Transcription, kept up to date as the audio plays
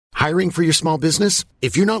Hiring for your small business?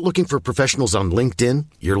 If you're not looking for professionals on LinkedIn,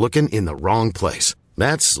 you're looking in the wrong place.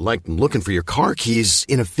 That's like looking for your car keys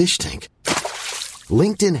in a fish tank.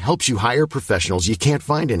 LinkedIn helps you hire professionals you can't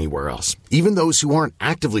find anywhere else, even those who aren't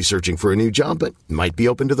actively searching for a new job but might be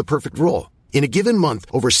open to the perfect role. In a given month,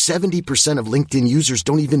 over 70% of LinkedIn users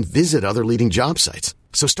don't even visit other leading job sites.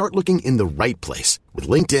 So start looking in the right place. With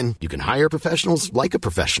LinkedIn, you can hire professionals like a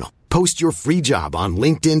professional. Post your free job on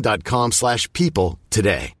linkedin.com/people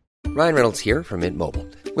today. Ryan Reynolds here from Mint Mobile.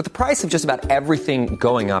 With the price of just about everything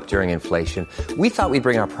going up during inflation, we thought we'd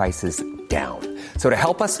bring our prices down. So to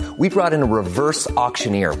help us, we brought in a reverse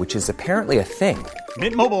auctioneer, which is apparently a thing.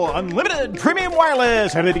 Mint Mobile Unlimited Premium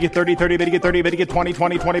Wireless. How to get 30, 30, bit to get 30, bit to get 20,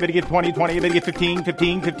 20, 20, bit to get 20, 20, bit to get 15,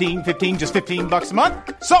 15, 15, 15, just $15 a month?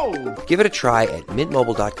 Sold! Give it a try at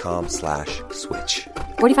mintmobile.com/switch.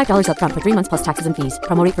 $45 up front for 3 months plus taxes and fees.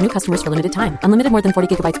 Promo rate for new customers for limited time. Unlimited more than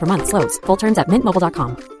 40 gigabytes per month. Slows full terms at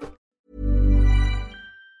mintmobile.com.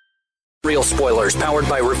 Real spoilers powered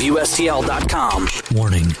by ReviewSTL.com.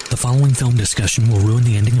 Warning, the following film discussion will ruin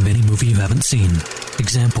the ending of any movie you haven't seen.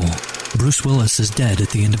 Example, Bruce Willis is dead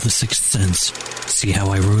at the end of The Sixth Sense. See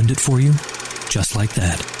how I ruined it for you? Just like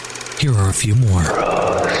that. Here are a few more.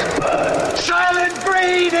 Rosebud. Silent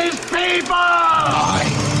breed is people! I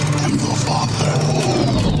am your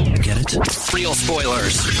father. Get it? Real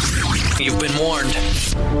spoilers. You've been warned.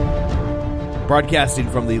 Broadcasting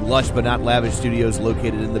from the lush but not lavish studios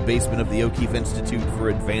located in the basement of the O'Keefe Institute for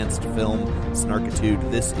Advanced Film Snarkitude,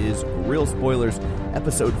 this is Real Spoilers,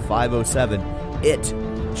 episode 507, It,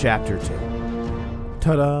 Chapter 2.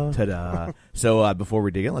 Ta-da. Ta-da. So before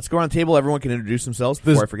we dig in, let's go around the table. Everyone can introduce themselves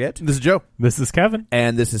before I forget. This is Joe. This is Kevin.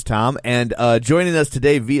 And this is Tom. And joining us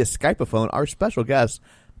today via Skypeophone, our special guest,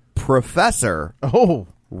 Professor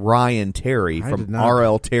Ryan Terry from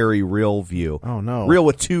RL Terry Real View. Oh, no. Real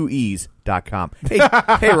with 2 E's.com. Hey,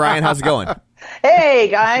 Ryan, how's it going? Hey,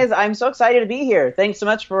 guys. I'm so excited to be here. Thanks so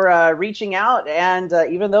much for reaching out. And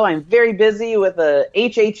even though I'm very busy with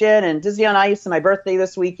HHN and Disney on Ice and my birthday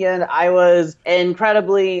this weekend, I was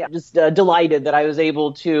incredibly just delighted that I was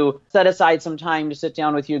able to set aside some time to sit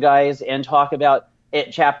down with you guys and talk about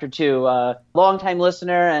It Chapter 2. Longtime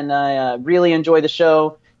listener, and I really enjoy the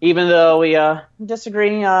show. Even though we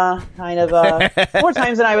disagree more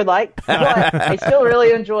times than I would like. But I still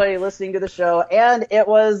really enjoy listening to the show. And it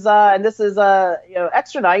was, and this is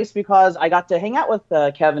extra nice because I got to hang out with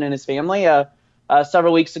Kevin and his family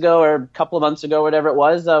several weeks ago or a couple of months ago, whatever it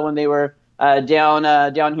was, when they were down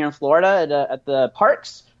here in Florida at the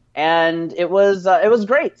parks. And it was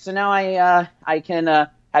great. So now I can have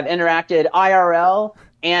interacted IRL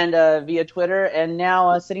and via Twitter and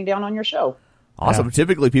now sitting down on your show. Awesome. Yeah.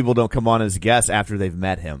 Typically, people don't come on as guests after they've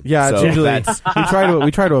met him. Yeah, so usually we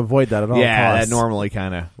try to avoid that at all costs. Yeah, that normally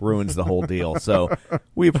kind of ruins the whole deal. So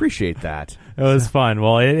we appreciate that. It was fun.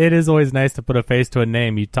 Well, it is always nice to put a face to a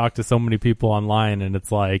name. You talk to so many people online, and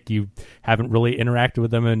it's like you haven't really interacted with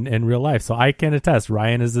them in real life. So I can attest,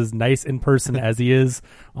 Ryan is as nice in person as he is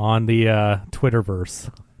on the Twitterverse.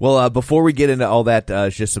 Well, before we get into all that,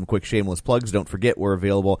 just some quick shameless plugs. Don't forget, we're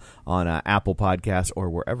available on Apple Podcasts or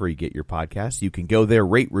wherever you get your podcasts. You can go there,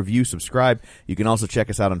 rate, review, subscribe. You can also check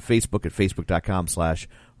us out on Facebook at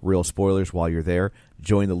facebook.com/Real Spoilers. While you're there,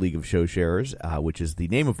 join the League of Show Sharers, which is the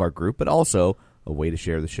name of our group, but also a way to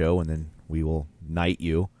share the show, and then we will knight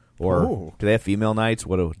you. Or do they have female knights?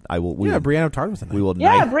 Brianna Tarth was a knight. We will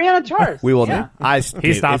Brianna Tarth. We will. Yeah.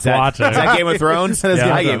 He stopped watching. Is that Game of Thrones?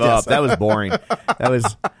 Yeah. I gave up. That was boring. That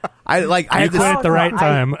was. I quit at the right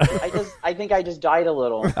time. I think I just died a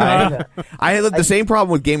little. I had the same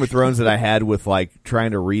problem with Game of Thrones that I had with like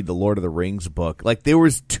trying to read the Lord of the Rings book. Like there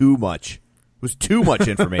was too much. It was too much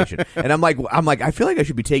information. And I'm like, I feel like I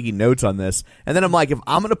should be taking notes on this. And then I'm like, if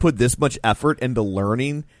I'm going to put this much effort into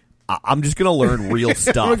learning, I'm just going to learn real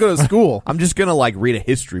stuff. I'm going to go to school. I'm just going to like read a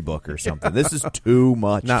history book or something. This is too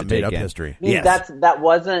much. Not to made take up in. history. Yes. That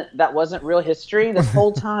wasn't real history. This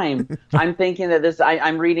whole time, I'm thinking that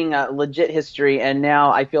I'm reading a legit history, and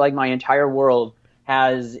now I feel like my entire world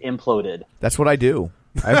has imploded. That's what I do.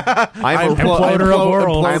 I'm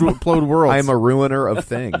implode worlds. I'm a ruiner of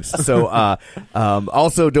things. So,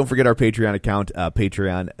 also don't forget our Patreon account,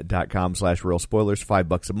 patreon.com/Real Spoilers.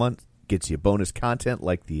 $5 a month gets you bonus content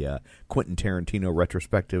like the Quentin Tarantino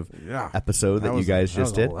retrospective episode that you guys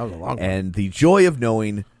just did, that was a long one. And the joy of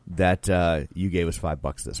knowing that you gave us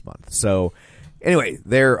 $5 this month. So, anyway,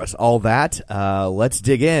 there's all that. Let's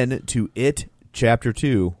dig in to It Chapter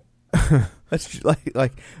 2. That's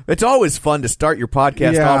like it's always fun to start your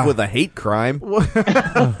podcast off with a hate crime.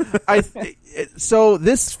 So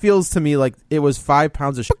this feels to me like it was 5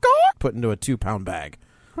 pounds of put into a 2-pound bag.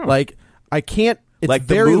 Like I can't It's like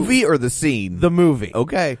the movie or the scene? The movie.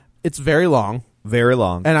 Okay. It's very long. Very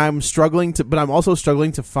long. And I'm also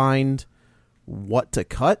struggling to find what to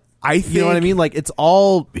cut. I think, you know what I mean? Like, it's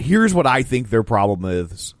all... Here's what I think their problem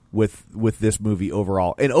is with this movie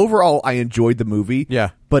overall. And overall, I enjoyed the movie.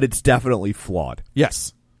 Yeah. But it's definitely flawed.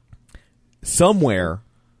 Yes. Somewhere,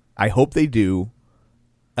 I hope they do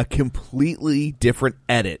a completely different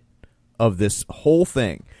edit of this whole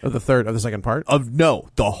thing. Of the second part?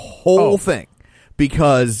 The whole thing.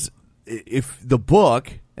 Because if the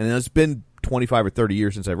book, and it's been 25 or 30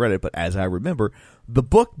 years since I read it, but as I remember, the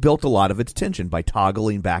book built a lot of its tension by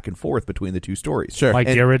toggling back and forth between the two stories. Sure. Like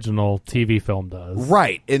the original TV film does.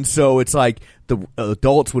 Right. And so it's like the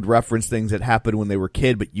adults would reference things that happened when they were a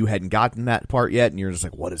kid, but you hadn't gotten that part yet, and you're just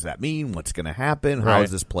like, what does that mean? What's going to happen? How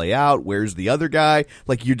does this play out? Where's the other guy?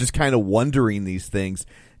 Like, you're just kind of wondering these things.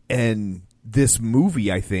 And this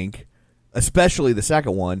movie, I think, especially the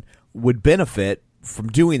second one, would benefit from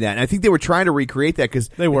doing that. And I think they were trying to recreate that because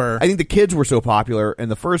they were. I think the kids were so popular in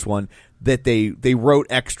the first one that they wrote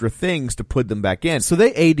extra things to put them back in. So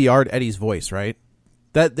they ADR'd Eddie's voice, right?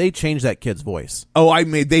 That they changed that kid's voice. Oh,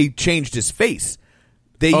 they changed his face.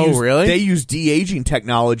 Really? They used de-aging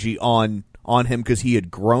technology on him because he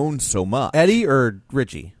had grown so much. Eddie or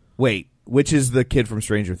Richie? Wait, which is the kid from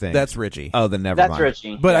Stranger Things? That's Richie. Oh, then never mind. That's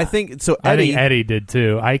Richie. But I think so. Eddie did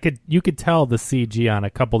too. You could tell the CG on a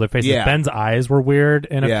couple of their faces. Yeah. Ben's eyes were weird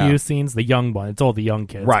in a few scenes. The young one, it's all the young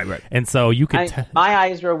kids, right? And so you could. My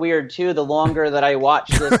eyes were weird too. The longer that I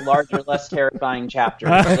watched this larger, less terrifying chapter,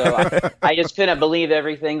 so I just couldn't believe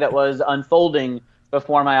everything that was unfolding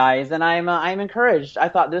before my eyes, and I'm encouraged. I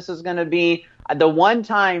thought this was going to be the one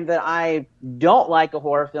time that I don't like a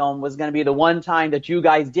horror film was going to be the one time that you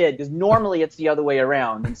guys did, because normally it's the other way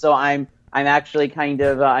around. And so I'm actually kind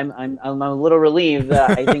of I'm a little relieved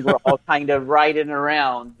that I think we're all kind of right in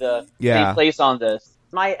around the same place on this.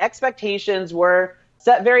 My expectations were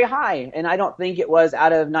set very high, and I don't think it was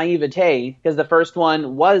out of naivete, because the first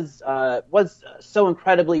one was so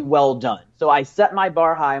incredibly well done. So I set my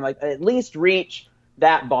bar high. I'm like, at least reach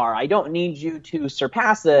that bar. I don't need you to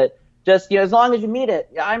surpass it. Just, as long as you meet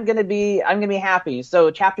it, I'm gonna be happy. So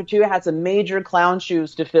chapter 2 had some major clown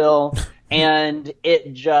shoes to fill, and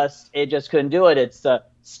it just couldn't do it. It's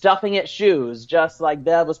stuffing its shoes, just like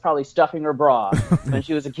Bev was probably stuffing her bra when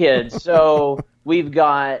she was a kid. So we've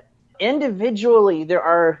got individually, there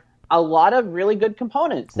are a lot of really good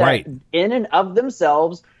components that in and of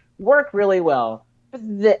themselves work really well. But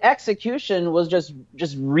the execution was just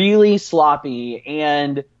really sloppy,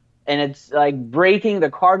 and it's like breaking the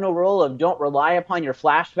cardinal rule of don't rely upon your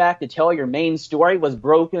flashback to tell your main story was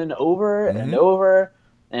broken over and over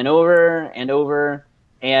and over and over,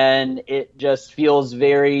 and it just feels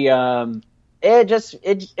very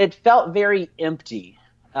it felt very empty.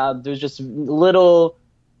 There's just little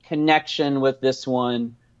connection with this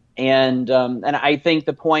one, and I think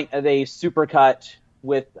the point of a supercut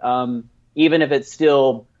with even if it's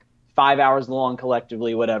still 5 hours long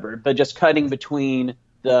collectively, whatever, but just cutting between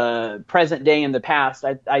the present day and the past,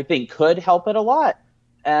 I think could help it a lot.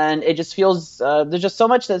 And it just feels there's just so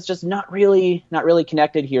much that's just not really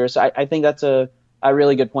connected here. So I think that's a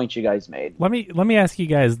really good point you guys made. Let me ask you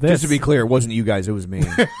guys this. Just to be clear, it wasn't you guys, it was me.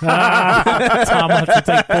 Tom wants to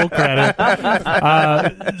take full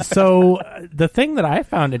credit. So the thing that I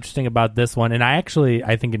found interesting about this one, and I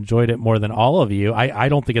think enjoyed it more than all of you. I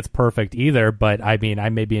don't think it's perfect either, but I mean, I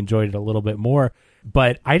maybe enjoyed it a little bit more.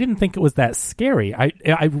 But I didn't think it was that scary.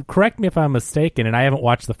 I correct me if I'm mistaken, and I haven't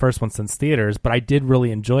watched the first one since theaters, but I did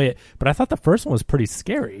really enjoy it. But I thought the first one was pretty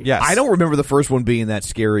scary. Yes. I don't remember the first one being that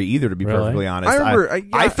scary either, to be perfectly honest.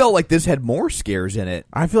 I felt like this had more scares in it.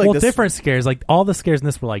 I feel like different scares. Like all the scares in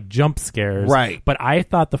this were like jump scares. Right. But I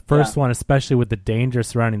thought the first one, especially with the danger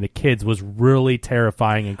surrounding the kids, was really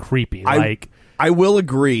terrifying and creepy. I will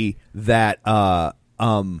agree that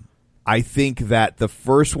I think that the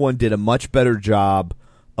first one did a much better job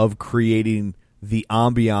of creating the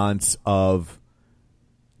ambiance of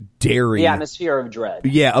Derry. The atmosphere of dread.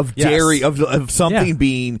 Yeah, of Derry, of something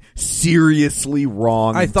being seriously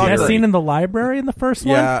wrong. I thought that scene in the library in the first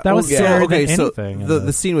one, that was scarier than anything.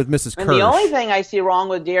 The scene with Mrs. Kirsch. And the only thing I see wrong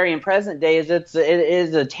with Derry in present day is it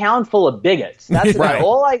is a town full of bigots. That's about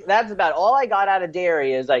all I got out of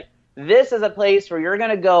Derry is like, this is a place where you're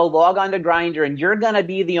going to go log on to Grindr and you're going to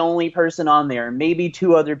be the only person on there, maybe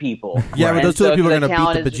two other people. Yeah, but those two other people are going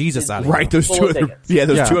to beat the bejesus out of you. Right, those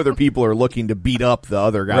two other people are looking to beat up the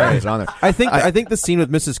other guy who's on there. I think the scene with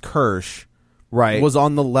Mrs. Kirsch was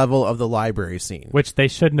on the level of the library scene. Which they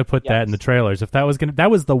shouldn't have put that in the trailers. If that was that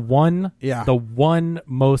was the one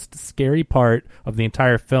most scary part of the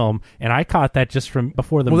entire film, and I caught that just from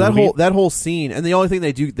before the movie. That whole scene, and the only thing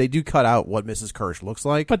they do cut out what Mrs. Kirsch looks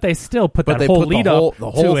like, but they still put that whole lead up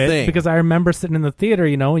to it because I remember sitting in the theater,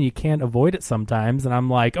 and you can't avoid it sometimes, and I'm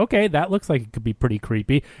like, okay, that looks like it could be pretty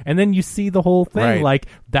creepy, and then you see the whole thing, like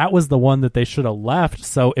that was the one that they should have left.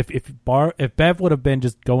 So if Bev would have been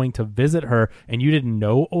just going to visit her and you didn't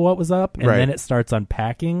know what was up, and then it starts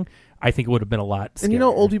unpacking, I think it would have been a lot scarier. And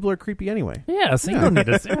old people are creepy anyway. Yeah, so you don't need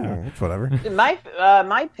to. It's whatever.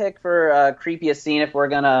 My pick for creepiest scene, if we're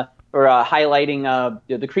highlighting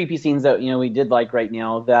the creepy scenes that we did like right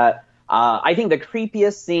now, that I think the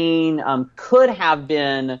creepiest scene could have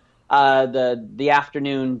been the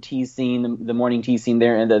afternoon tea scene, the morning tea scene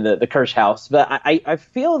there in the Kirsch house. But I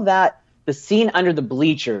feel that the scene under the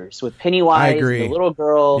bleachers with Pennywise, the little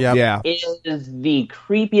girl, is the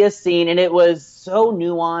creepiest scene, and it was so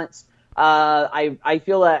nuanced. I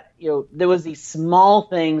feel that there was these small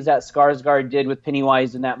things that Skarsgård did with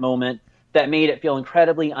Pennywise in that moment that made it feel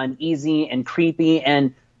incredibly uneasy and creepy,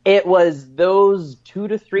 and it was those 2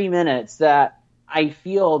 to 3 minutes that I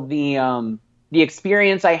feel the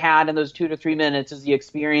experience I had in those 2 to 3 minutes is the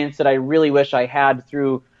experience that I really wish I had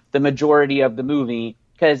through the majority of the movie.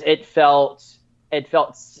 Because it felt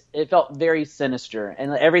very sinister,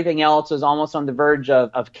 and everything else was almost on the verge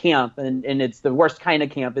of camp, and it's the worst kind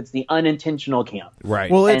of camp. It's the unintentional camp.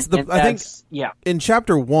 Right. Well, I think in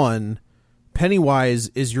chapter 1, Pennywise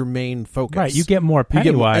is your main focus. Right. You get more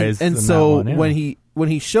Pennywise, and so when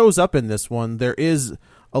he shows up in this one, there is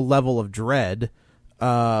a level of dread,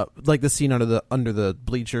 like the scene under the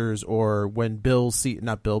bleachers, or when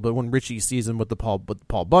when Richie sees him with Paul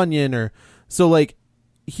Bunyan, or so like.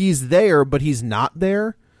 He's there, but he's not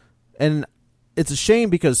there, and it's a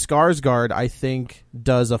shame because Skarsgård, I think,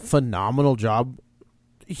 does a phenomenal job.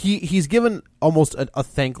 He's given almost a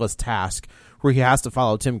thankless task where he has to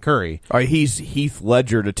follow Tim Curry. He's Heath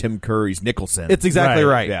Ledger to Tim Curry's Nicholson. It's exactly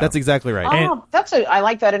right. Yeah. That's exactly right. Oh, I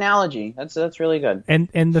like that analogy. That's really good.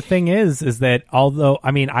 And the thing is that although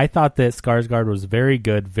I thought that Skarsgård was very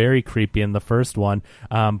good, very creepy in the first one,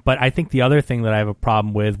 but I think the other thing that I have a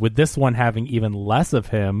problem with this one having even less of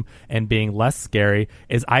him and being less scary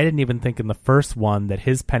is I didn't even think in the first one that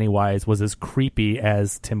his Pennywise was as creepy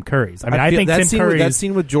as Tim Curry's. I think that Curry's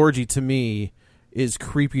scene with Georgie to me is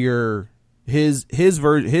creepier.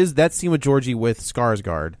 That scene with Georgie with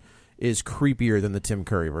Skarsgård is creepier than the Tim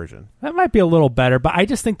Curry version. That might be a little better, but I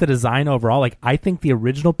just think the design overall, I think the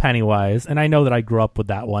original Pennywise, and I know that I grew up with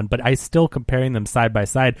that one, but I still comparing them side by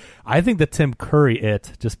side, I think the Tim Curry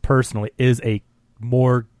just personally is a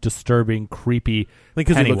more disturbing, creepy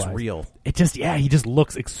because Pennywise. He looks real. It just he just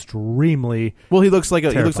looks extremely he looks like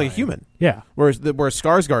terrifying. He looks like a human. Yeah. Whereas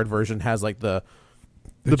Skarsgård version has like the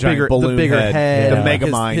bigger head, the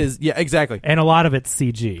Megamind. Yeah, exactly. And a lot of it's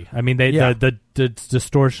CG. I mean, the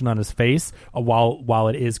distortion on his face, while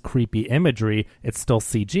it is creepy imagery, it's still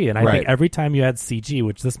CG. And I think every time you add CG,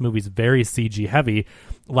 which this movie's very CG heavy,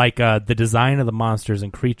 like the design of the monsters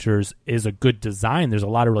and creatures is a good design. There's a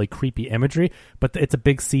lot of really creepy imagery, but it's a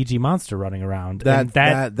big CG monster running around.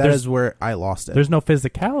 That is where I lost it. There's no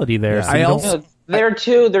physicality there. Yeah. So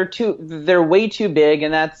they're way too big,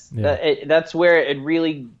 and that's where it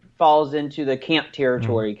really falls into the camp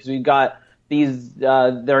territory, because we've got these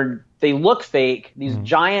they look fake, these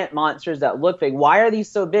giant monsters that look fake. Why are these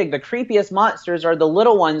so big? The creepiest monsters are the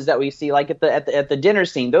little ones that we see, like at the dinner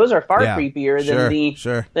scene. Those are far creepier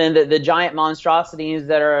than the giant monstrosities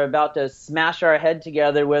that are about to smash our head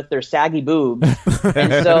together with their saggy boobs.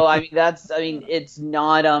 And so it's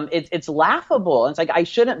not it's laughable. It's like I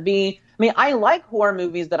shouldn't be. I mean, I like horror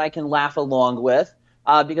movies that I can laugh along with.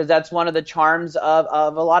 Because that's one of the charms of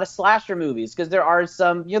a lot of slasher movies. Because there are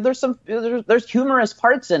there's humorous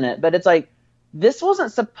parts in it, but it's like this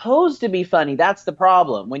wasn't supposed to be funny. That's the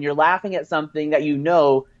problem when you're laughing at something that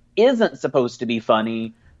isn't supposed to be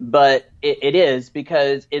funny, but it is,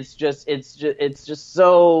 because it's just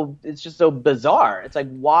so bizarre. It's like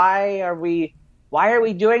why are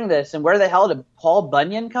we doing this, and where the hell did Paul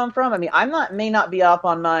Bunyan come from? I mean, may not be up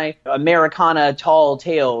on my Americana tall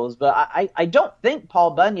tales, but I don't think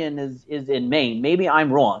Paul Bunyan is in Maine. Maybe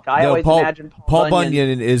I'm wrong. I always imagine Paul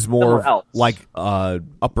Bunyan is more like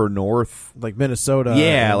upper north, like Minnesota.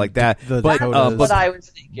 Yeah, like that. That's what I was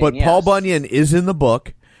thinking. But yes. Paul Bunyan is in the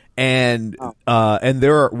book, and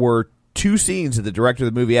there were two scenes that the director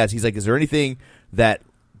of the movie asked. He's like, "Is there anything that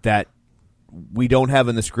we don't have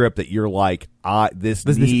in the script that you're like, this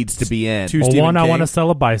needs to be in. Well, one, I want to sell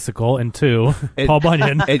a bicycle, and two, Paul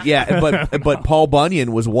Bunyan. But Paul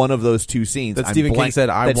Bunyan was one of those two scenes that Stephen King said,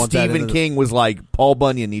 "I want that." Stephen King was like, Paul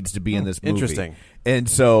Bunyan needs to be in this movie. Interesting. And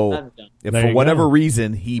so, if for whatever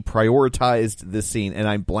reason he prioritized this scene, and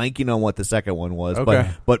I'm blanking on what the second one was,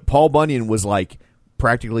 but Paul Bunyan was like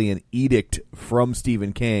practically an edict from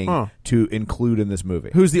Stephen King to include in this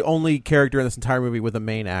movie. Who's the only character in this entire movie with a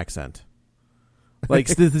Maine accent? Like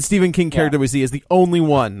the Stephen King character we see is the only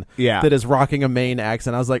one that is rocking a Maine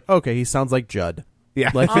accent. I was like, okay, he sounds like Judd. Yeah,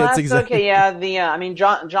 like that's exactly. Okay. Yeah, I mean,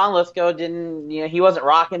 John Lithgow didn't. He wasn't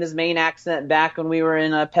rocking his Maine accent back when we were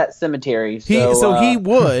in Pet Cemetery. So he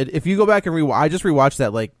would. If you go back and I just rewatched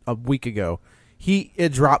that like a week ago.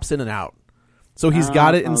 It drops in and out. So he's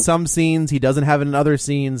got it in some scenes. He doesn't have it in other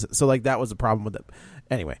scenes. So like that was a problem with it.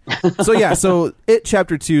 Anyway, so It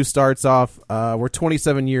Chapter 2 starts off. We're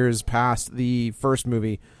 27 years past the first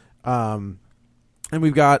movie, and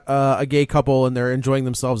we've got a gay couple, and they're enjoying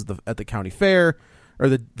themselves at the county fair. Or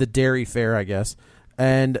the dairy fair, I guess.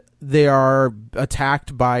 And they are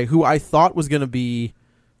attacked by who I thought was going to be...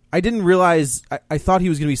 I didn't realize... I thought he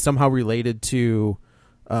was going to be somehow related to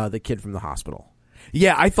the kid from the hospital.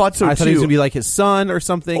 Yeah, I thought so, I thought he was going to be like his son or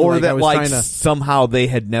something. Or that somehow they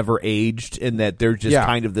had never aged and that they're just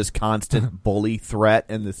kind of this constant bully threat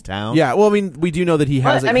in this town. Yeah, well, I mean, we do know that he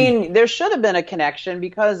has... there should have been a connection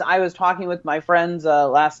because I was talking with my friends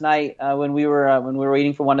last night when we were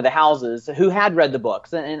waiting for one of the houses who had read the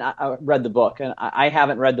books. And I read the book, and I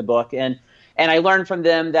haven't read the book. And I learned from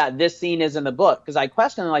them that this scene is in the book because I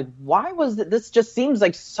questioned them, like, why was this just seems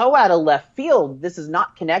like so out of left field. This is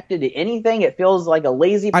not connected to anything. It feels like a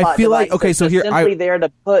lazy plot I feel device. like, okay, so here... simply there to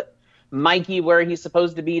put Mikey where he's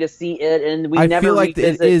supposed to be to see it, and we never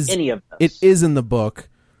revisit any of this. It is in the book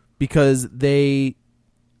because they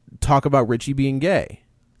talk about Richie being gay.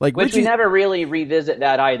 Like Which we never really revisit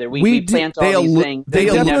that either. We plant all these things. They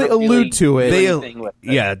definitely allude to it.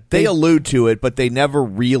 They allude to it, but they never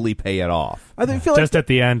really pay it off. I feel just at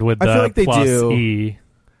the end with the plus E.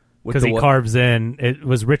 Because he carves in, it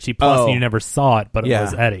was Richie plus, and you never saw it, but it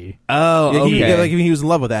was Eddie. Oh, okay. He was in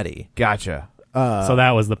love with Eddie. Gotcha. So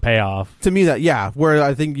that was the payoff. To me, where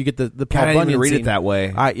I think you get the Paul Bunyan I didn't read scene. it that way.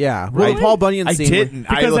 The Paul Bunyan scene. I didn't.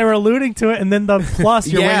 Because they were alluding to it, and then the plus,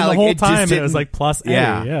 you're waiting the whole time, and it was like plus Eddie.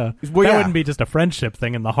 Yeah. That wouldn't be just a friendship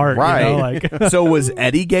thing in the heart. Right. So was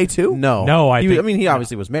Eddie gay too? No. He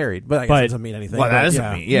obviously was married, but I guess that doesn't mean anything. Well, that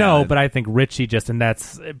doesn't mean, No, but I think Richie and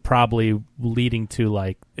that's probably leading to,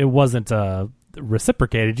 like, it wasn't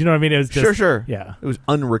reciprocated. You know what I mean? It was just... Sure. Yeah. It was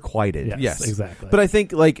unrequited. Yes, exactly. But I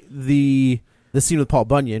think, like, the scene with Paul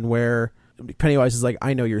Bunyan where Pennywise is like,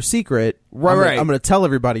 I know your secret. Right. I'm going to tell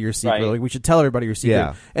everybody your secret. Right. Like, we should tell everybody your secret.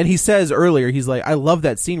 Yeah. And he says earlier, he's like, I love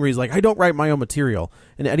that scene where he's like, I don't write my own material.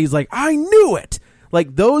 And Eddie's like, I knew it.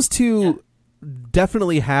 Like, those two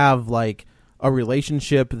definitely have, like, a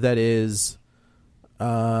relationship that is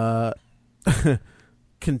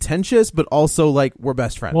contentious, but also, like, we're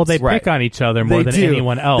best friends. Well, they pick on each other more than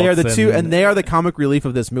anyone else. They are the two, and they are the comic relief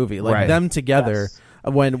of this movie. Like, them together... Yes.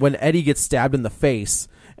 When Eddie gets stabbed in the face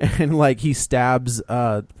and like he stabs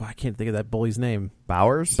I can't think of that bully's name.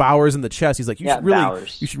 Bowers in the chest. He's like, you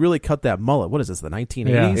should really cut that mullet. What is this, the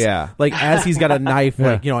 1980s? Yeah. Like as he's got a knife,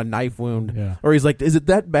 like, a knife wound. Yeah. Or he's like, is it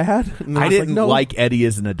that bad? And I didn't like Eddie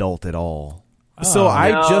as an adult at all. So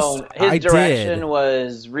his direction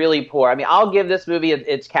was really poor. I mean, I'll give this movie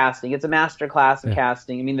its casting. It's a master class of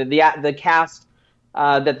casting. I mean, the cast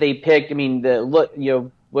that they picked. I mean,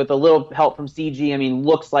 with a little help from CG, I mean,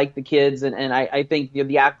 looks like the kids, and I think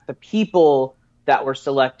the people that were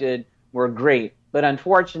selected were great, but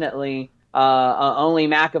unfortunately, only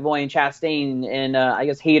McAvoy and Chastain and I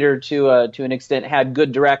guess Hader to an extent had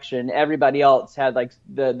good direction. Everybody else had like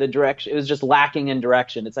the direction. It was just lacking in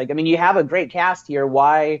direction. It's like, I mean, you have a great cast here.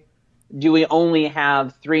 Why do we only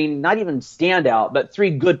have three, not even standout, but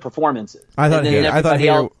three good performances? I thought everybody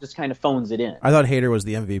else just kind of phones it in. I thought Hader was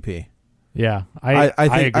the MVP. Yeah, I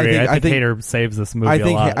agree. I think Hader saves this movie a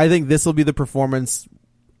lot. I think this will be the performance.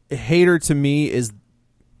 Hader, to me, is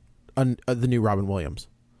the new Robin Williams.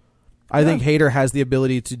 I think Hader has the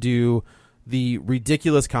ability to do the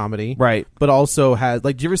ridiculous comedy, right? But also has,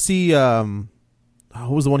 like, do you ever see what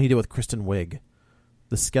was the one he did with Kristen Wiig?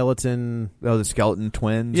 The skeleton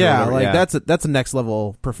twins. Yeah, that's a next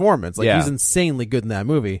level performance. Like, he's insanely good in that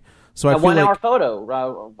movie. So I feel 1 hour like,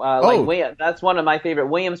 photo. That's one of my favorite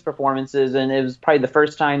Williams performances, and it was probably the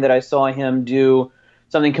first time that I saw him do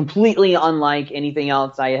something completely unlike anything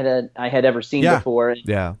else I had ever seen before.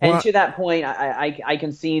 Yeah. And to that point, I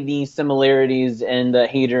can see the similarities in the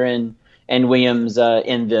Hader and Williams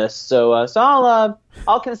in this. So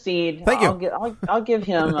I'll concede. Thank you. I'll give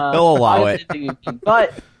him. He'll allow it.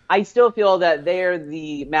 But I still feel that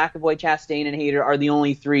the McAvoy, Chastain, and Hader are the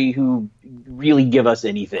only three who really give us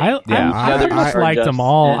anything. I pretty much liked them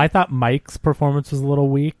all. I thought Mike's performance was a little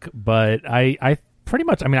weak, but I pretty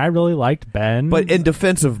much, I mean, I really liked Ben. But in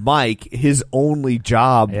defense of Mike, his only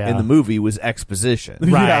job in the movie was exposition.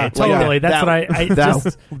 Right, yeah, totally. That's what I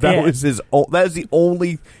just... That was his... That is the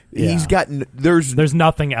only... He's gotten... There's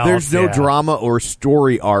nothing else. There's no drama or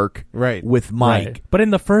story arc with Mike. Right. But in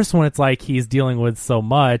the first one, it's like he's dealing with so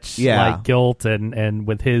much like guilt and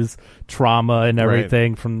with his trauma and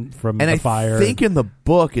everything from the fire. I think in the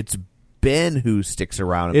book, it's Ben who sticks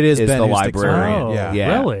around. It is Ben the who sticks librarian. around.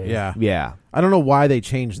 Yeah. Really? Yeah. I don't know why they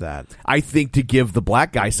changed that. I think to give the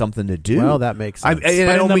black guy something to do. Well, that makes sense.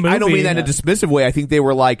 I don't mean that in a dismissive way. I think they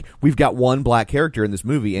were like, we've got one black character in this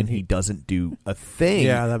movie, and he doesn't do a thing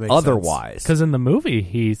that makes otherwise. Because in the movie,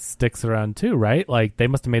 he sticks around too, right? Like, they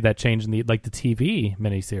must have made that change in the TV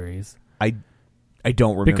miniseries. I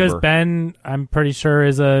don't remember. Because Ben, I'm pretty sure,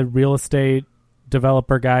 is a real estate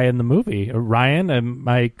developer guy in the movie. Ryan, am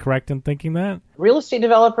I correct in thinking that? Real estate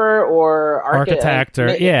developer or architect?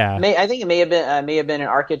 I think it may have been an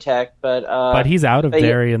architect, but he's out of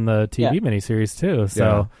Derry in the TV miniseries too.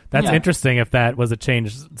 So that's interesting. If that was a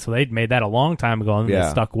change, so they'd made that a long time ago and they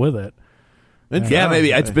stuck with it. Yeah,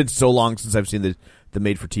 maybe it's been so long since I've seen the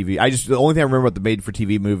made for TV. The only thing I remember about the made for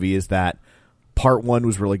TV movie is that part 1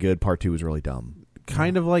 was really good, part 2 was really dumb.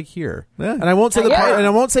 Kind of like here, and I won't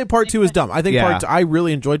say part 2 is dumb. I think I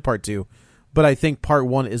really enjoyed part 2, but I think part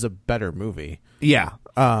 1 is a better movie. Yeah.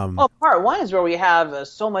 Well, part 1 is where we have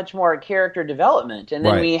so much more character development, and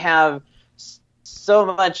then we have so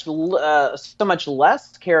much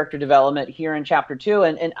less character development here in chapter 2,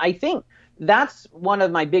 and I think that's one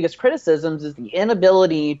of my biggest criticisms is the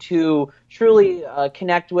inability to truly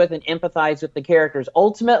connect with and empathize with the characters.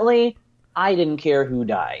 Ultimately, I didn't care who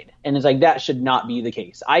died. And it's like, that should not be the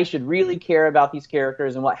case. I should really care about these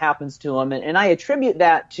characters and what happens to them. And I attribute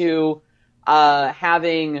that to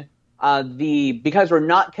having because we're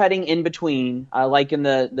not cutting in between, like in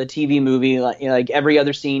the TV movie, like every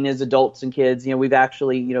other scene is adults and kids. We've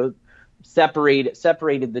actually,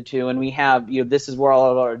 separated the two, and we have, this is where all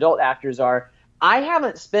of our adult actors are. I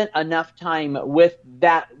haven't spent enough time with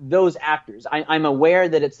those actors. I'm aware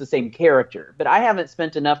that it's the same character, but I haven't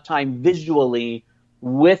spent enough time visually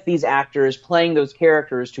with these actors playing those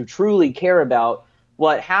characters to truly care about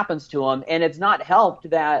what happens to them. And it's not helped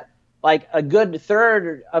that like a good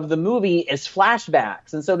third of the movie is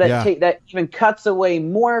flashbacks, and so that even cuts away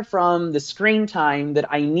more from the screen time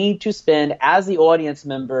that I need to spend as the audience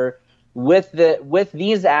member with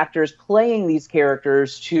these actors playing these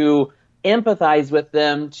characters to empathize with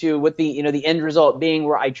them, with the end result being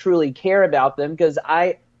where I truly care about them, because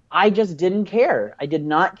I just didn't care. I did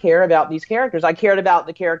not care about these characters. I cared about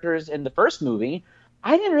the characters in the first movie.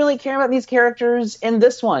 I didn't really care about these characters in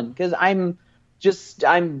this one, because I'm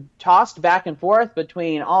tossed back and forth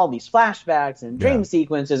between all these flashbacks and dream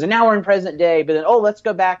sequences, and now we're in present day, but then let's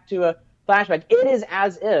go back to a flashback. It is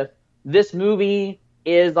as if this movie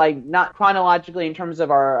is like not chronologically in terms of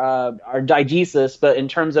our diegesis, but in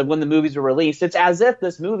terms of when the movies were released. It's as if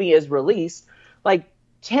this movie is released like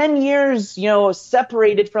 10 years,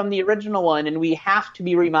 separated from the original one, and we have to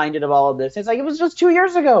be reminded of all of this. It's like it was just 2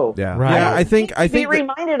 years ago. Yeah, right. Yeah, I think be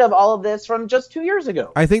reminded of all of this from just 2 years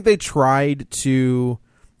ago. I think they tried to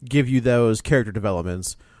give you those character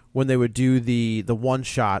developments when they would do the one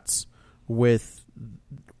shots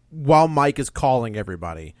while Mike is calling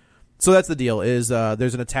everybody. So that's the deal. Is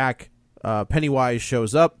there's an attack? Pennywise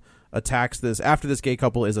shows up, attacks this. After this gay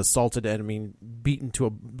couple is assaulted and beaten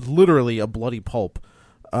to literally a bloody pulp.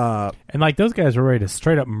 And like those guys were ready to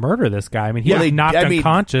straight up murder this guy. He knocked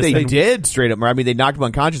unconscious. They did straight up murder. They knocked him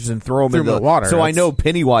unconscious and threw him in the water. So I know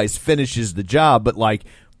Pennywise finishes the job,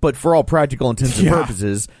 but for all practical intents and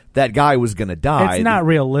purposes, that guy was going to die. It's not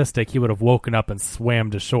realistic. He would have woken up and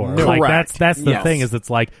swam to shore. No, that's the thing. Is it's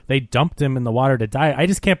like they dumped him in the water to die. I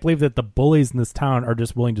just can't believe that the bullies in this town are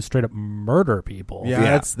just willing to straight up murder people.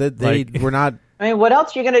 We're not. What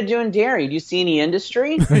else are you going to do in Derry? Do you see any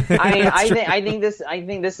industry? I think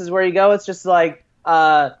this is where you go. It's just like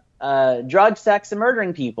drug, sex, and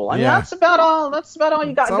murdering people. That's about all. That's about all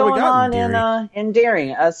you got going on in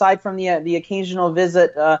Derry, aside from the occasional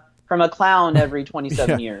visit from a clown every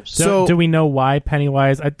 27 years. So, do we know why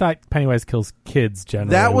Pennywise? I thought Pennywise kills kids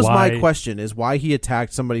generally. That was my question: is why he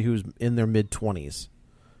attacked somebody who's in their mid-20s?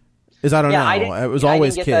 I don't know. It was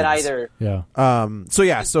always kids. That either. Yeah.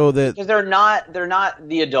 So because they're not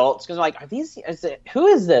the adults. Because like, who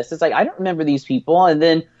is this? It's like I don't remember these people. And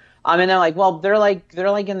then And they're like, well, they're like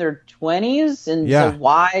in their 20s, and so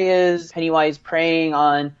why is Pennywise preying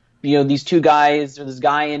on these two guys, or this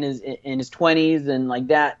guy in his 20s, and like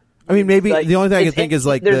that? I mean, maybe the only thing I can think is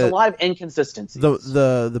like there's a lot of inconsistencies.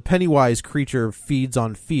 The Pennywise creature feeds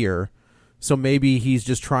on fear, so maybe he's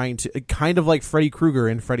just trying to, kind of like Freddy Krueger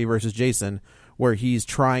in Freddy vs. Jason, where he's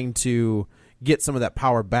trying to get some of that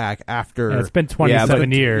power back after. It's been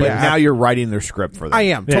 27 years. But now you're writing their script for them. I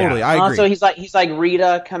am totally. I agree. Also, he's like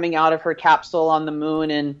Rita coming out of her capsule on the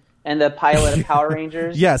moon and the pilot of Power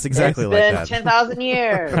Rangers. Yes, exactly like that. It's been 10,000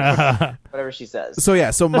 years. Whatever she says.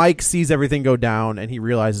 So Mike sees everything go down, and he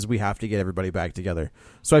realizes we have to get everybody back together.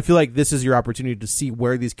 So I feel like this is your opportunity to see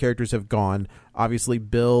where these characters have gone. Obviously,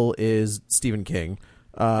 Bill is Stephen King.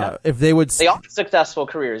 If they would, they all have successful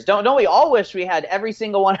careers. Don't we all wish we had every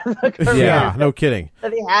single one of the careers? Yeah, no kidding.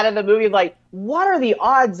 That they had in the movie. Like, what are the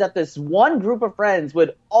odds that this one group of friends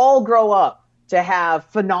would all grow up to have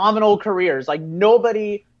phenomenal careers? Like,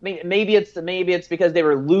 nobody. I mean, maybe it's because they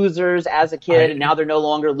were losers as a kid and now they're no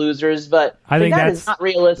longer losers. But I think that is not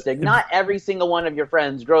realistic. Not every single one of your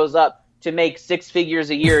friends grows up to make 6 figures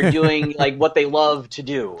a year doing like what they love to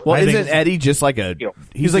do. Well, isn't Eddie just like a?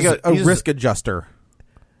 He's like a risk adjuster.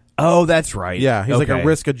 Oh, that's right. Yeah, he's like a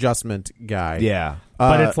risk adjustment guy. Yeah.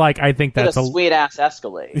 But it's like, I think that's a sweet ass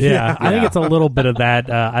Escalade. Yeah, I think it's a little bit of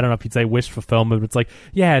that. I don't know if you'd say wish fulfillment, but it's like,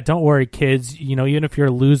 yeah, don't worry, kids. Even if you're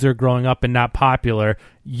a loser growing up and not popular,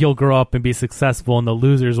 you'll grow up and be successful, and the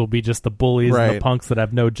losers will be just the bullies and the punks that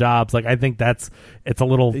have no jobs. Like, I think it's a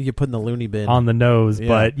little you put in the loony bin on the nose,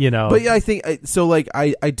 but But yeah, I think so. Like,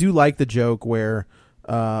 I do like the joke where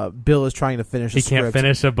Bill is trying to finish. He can't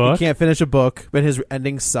finish a book. He can't finish a book, but his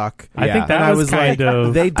endings suck. I think that was kind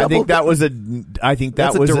of. I think that was a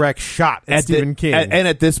direct shot at Stephen King and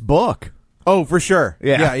at this book. Oh, for sure.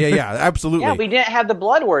 Yeah, absolutely. Yeah, we didn't have the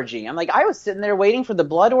blood orgy. I'm like, I was sitting there waiting for the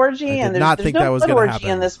blood orgy, and there's no blood orgy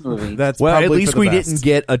in this movie. That's at least we didn't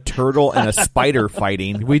get a turtle and a spider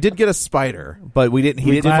fighting. We did get a spider, but we didn't.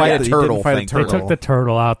 He didn't fight a turtle. They took the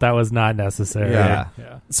turtle out. That was not necessary.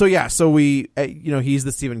 Yeah. So we, he's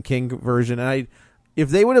the Stephen King version, and if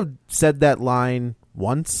they would have said that line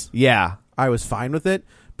once, I was fine with it.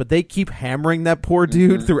 But they keep hammering that poor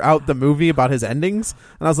dude throughout the movie about his endings,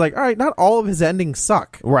 and I was like, all right, not all of his endings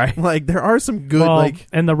suck, right? Like, there are some good,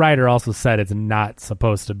 and the writer also said it's not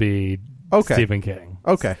supposed to be Stephen King.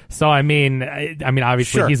 Okay, so I mean,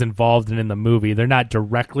 obviously he's involved in the movie. They're not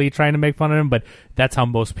directly trying to make fun of him, but that's how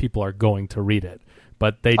most people are going to read it.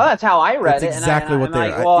 But that's how I read it. Exactly what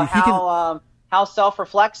they're. Like, well, how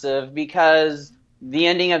self-reflexive, because the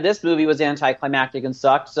ending of this movie was anticlimactic and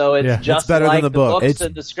sucked, so it's just better like than the book. Books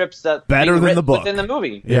and the scripts that better than the book within the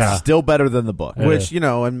movie. Yeah, still better than the book. Which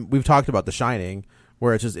and we've talked about The Shining,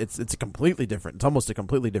 where it's just it's a completely different. It's almost a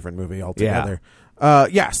completely different movie altogether.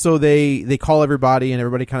 So they call everybody, and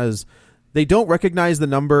everybody kind of they don't recognize the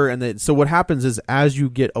number, and so what happens is as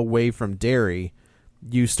you get away from Derry,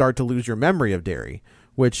 you start to lose your memory of Derry,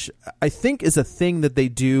 which I think is a thing that they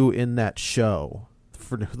do in that show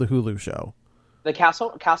for the Hulu show. The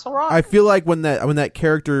Castle Rock? I feel like when that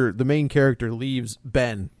character, the main character, leaves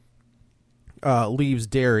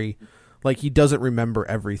Derry, like, he doesn't remember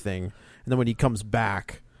everything, and then when he comes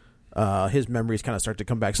back, his memories kind of start to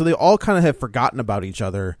come back. So they all kind of have forgotten about each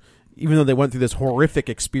other, even though they went through this horrific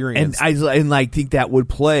experience. And I think that would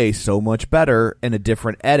play so much better in a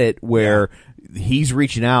different edit where he's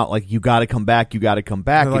reaching out like, you got to come back, and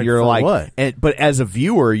you're like, what? But as a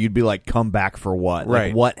viewer, you'd be like, come back for what? Right?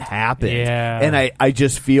 Like, what happened? Yeah. And I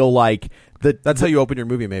just feel like that's how you open your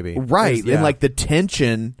movie, maybe, right? And like the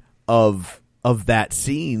tension of that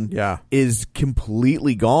scene is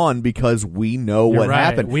completely gone because we know what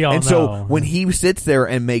happened. We all know. So when he sits there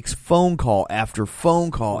and makes phone call after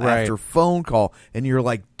phone call after phone call, and you're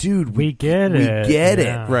like, dude, we get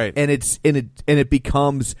it, right? And it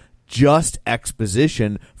becomes just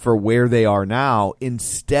exposition for where they are now,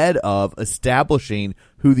 instead of establishing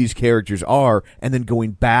who these characters are and then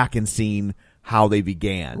going back and seeing how they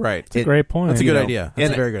began. Right. It's a great point. That's a good idea.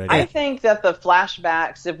 That's a very good idea. I think that the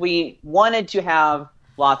flashbacks, if we wanted to have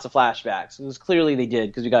lots of flashbacks, because clearly they did,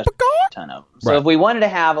 because we got a ton of them. So if we wanted to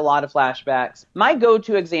have a lot of flashbacks, my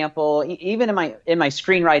go-to example, even in my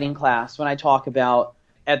screenwriting class, when I talk about,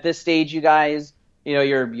 at this stage, you guys,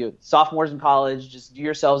 you're sophomores in college, just do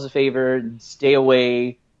yourselves a favor and stay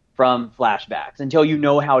away from flashbacks until you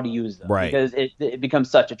know how to use them. Right. Because it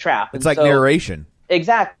becomes such a trap. It's like narration.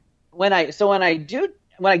 Exactly. When I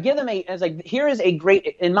give them it's like, here is a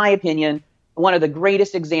great, in my opinion, one of the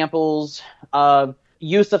greatest examples of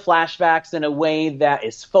use of flashbacks in a way that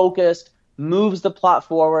is focused, moves the plot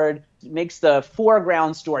forward, makes the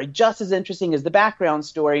foreground story just as interesting as the background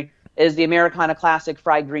story, is the Americana classic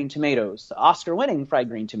Fried Green Tomatoes, Oscar-winning Fried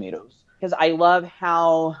Green Tomatoes. Because I love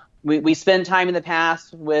how we spend time in the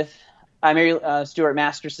past with Mary Stuart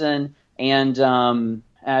Masterson and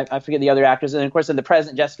I forget the other actors, and of course in the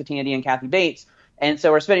present, Jessica Tandy and Kathy Bates. And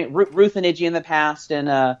so we're spending Ruth and Iggy in the past,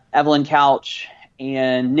 and Evelyn Couch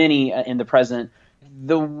and Ninny in the present.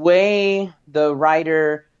 The way the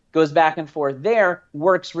writer goes back and forth there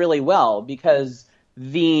works really well, because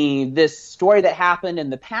this story that happened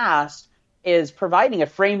in the past is providing a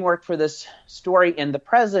framework for this story in the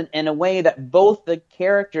present in a way that both the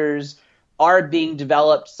characters are being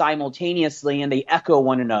developed simultaneously and they echo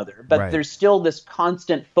one another. But Right. there's still this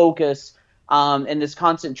constant focus and this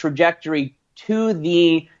constant trajectory to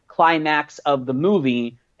the climax of the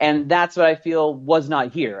movie. And that's what I feel was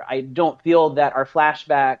not here. I don't feel that our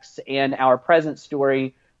flashbacks and our present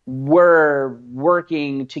story were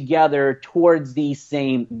working together towards the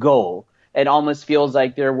same goal. It almost feels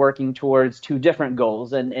like they're working towards two different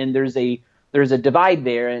goals, and there's a divide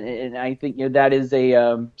there, and I think that is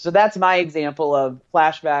so that's my example of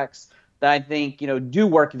flashbacks that I think do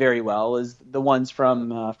work very well, is the ones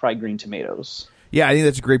from Fried Green Tomatoes. Yeah, I think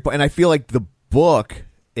that's a great point, and I feel like the book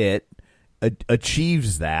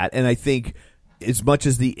achieves that, and I think as much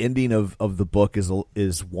as the ending of the book is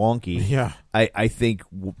wonky, Yeah. I think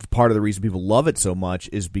part of the reason people love it so much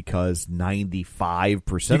is because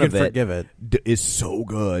 95% of forgive it. is so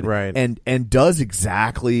good, Right. and does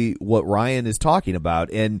exactly what Ryan is talking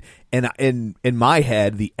about. And in my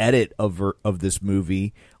head, the edit of this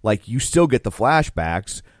movie, like, you still get the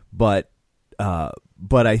flashbacks, but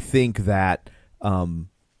I think that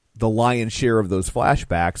the lion's share of those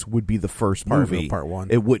flashbacks would be the first movie, part one.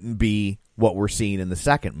 It wouldn't be what we're seeing in the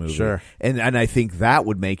second movie. Sure. And I think that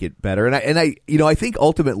would make it better. And I think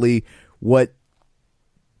ultimately what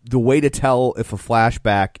the way to tell if a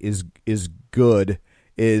flashback is good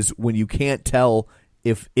is when you can't tell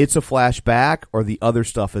if it's a flashback or the other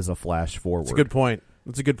stuff is a flash forward. That's a good point.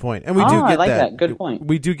 That's a good point. And we do I get like that. that. Good point.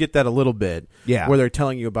 We do get that a little bit. Yeah. Where they're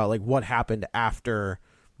telling you about like what happened after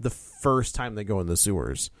the first time they go in the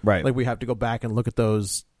sewers. Right. Like we have to go back and look at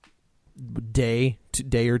those day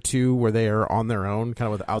or two where they are on their own,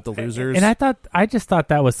 kind of without the losers. And I just thought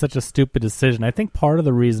that was such a stupid decision. I think part of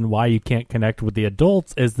the reason why you can't connect with the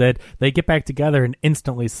adults is that they get back together and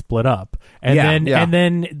instantly split up. And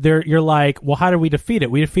then you're like, well, how do we defeat it?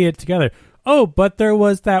 We defeat it together. Oh, but there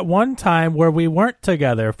was that one time where we weren't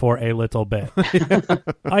together for a little bit.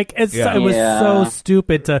 Like, it was so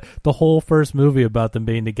stupid to the whole first movie about them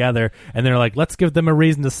being together. And they're like, let's give them a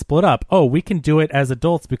reason to split up. Oh, we can do it as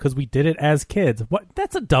adults because we did it as kids. What?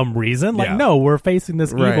 That's a dumb reason. Like, no, we're facing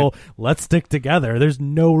this evil. Let's stick together. There's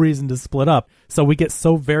no reason to split up. So we get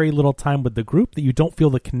so very little time with the group that you don't feel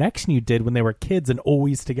the connection you did when they were kids and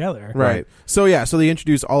always together. Right. So they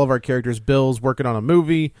introduce all of our characters. Bill's working on a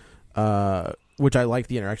movie. Which I like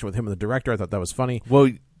the interaction with him and the director. I thought that was funny. Well,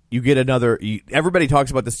 you get everybody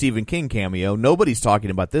talks about the Stephen King cameo. Nobody's talking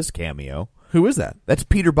about this cameo. Who is that? That's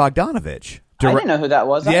Peter Bogdanovich. I didn't know who that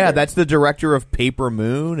was. Yeah, either. that's the director of Paper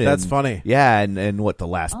Moon. And, That's funny. Yeah, and what, the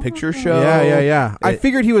Last Picture Show? Yeah. I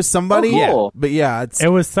figured he was somebody. Cool. But yeah, It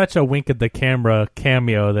was such a wink at the camera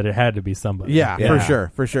cameo that it had to be somebody. Yeah, for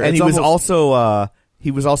sure. And It's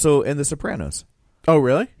he was also in The Sopranos. Oh,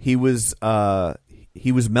 really? He was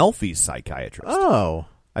Melfi's psychiatrist. Oh,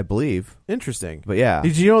 I believe. interesting. But yeah.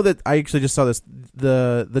 Did you know that I actually just saw this?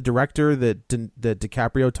 The director that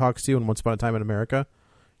DiCaprio talks to in Once Upon a Time in America.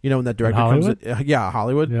 You know when that director comes?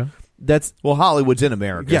 Hollywood. Yeah. That's Hollywood's in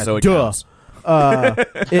America, so it duh. counts.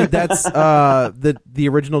 That's the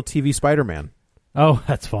original TV Spider-Man. Oh,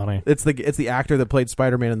 that's funny. It's the actor that played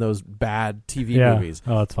Spider-Man in those bad TV movies.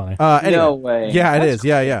 Oh, that's funny. Anyway, No way. Yeah, it is.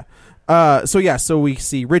 That's Yeah. So we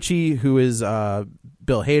see Richie, who is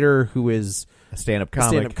Bill Hader, who is A stand-up a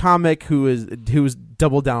stand-up comic, who's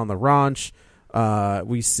doubled down on the ranch.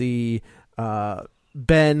 We see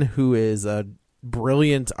Ben, who is a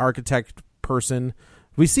brilliant architect person.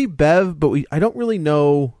 We see Bev, but I don't really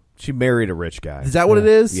know. She married a rich guy. Is that what it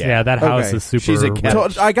is? Yeah, that house Okay. is super. She's a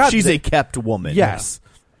kept. rich. She's a kept woman. Yes.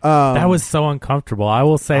 That was so uncomfortable. I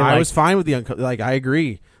will say, I was fine with the I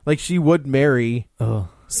agree. Like, she would marry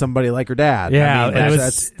somebody like her dad. Yeah, I mean, and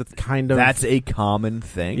that's kind of That's a common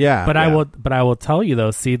thing. yeah. But I will tell you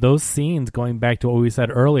though. See, those scenes, going back to what we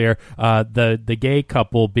said earlier, the gay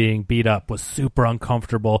couple being beat up was super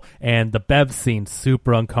uncomfortable, and the Bev scene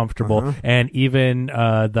super uncomfortable, and even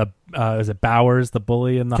is it Bowers, the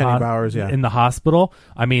bully in the Kenny Bowers, yeah. in the hospital.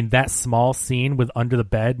 I mean, that small scene with under the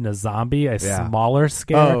bed and a zombie, a smaller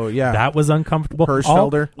scare. Oh, yeah. That was uncomfortable.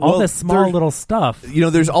 Hirschfelder. All this small little stuff. You know,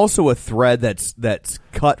 there's also a thread that's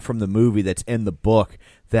cut from the movie that's in the book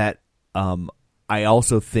that I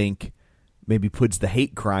also think maybe puts the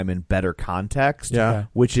hate crime in better context. Yeah.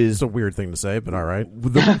 Which is It's a weird thing to say, but all right.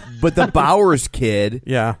 but the Bowers kid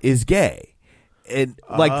is gay. And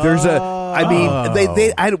like there's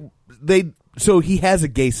so he has a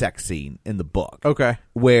gay sex scene in the book. Okay.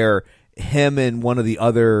 Where him and one of the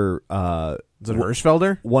other is it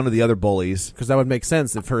Hirschfelder? One of the other bullies. Because that would make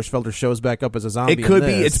sense if Hirschfelder shows back up as a zombie. It could in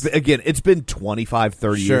be. this. It's been 25,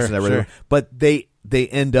 30 years since I read it. Sure. But they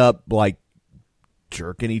end up like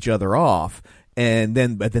jerking each other off. And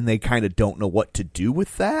then they kind of don't know what to do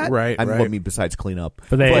with that. Right. I mean, besides clean up.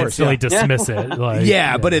 But they instantly dismiss it.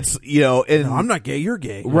 Like, but it's, you know, and No, I'm not gay. You're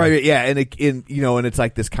gay. right. Yeah. And and it's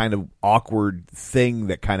like this kind of awkward thing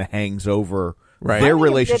that kind of hangs over their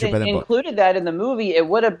relationship. If they included that in the movie, it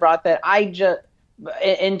would have brought that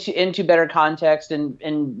into better context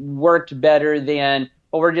and worked better than,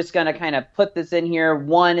 well, we're just going to kind of put this in here.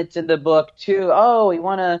 One, it's in the book. Two, we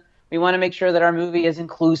want to make sure that our movie is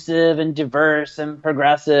inclusive and diverse and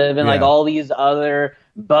progressive and like all these other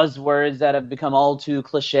buzzwords that have become all too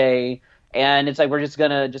cliche. And it's like we're just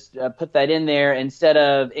going to put that in there instead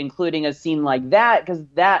of including a scene like that, because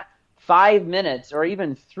that 5 minutes or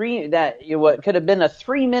even what could have been a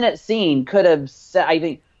 3-minute scene could have, I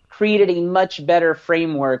think, created a much better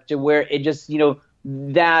framework to where it just,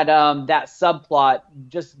 that subplot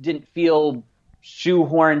just didn't feel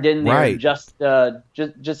shoehorned in there. Right. Just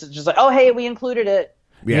like, oh, hey, we included it.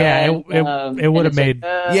 It would have made.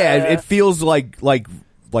 It feels like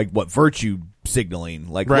what virtue signaling.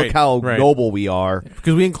 Like, look how noble we are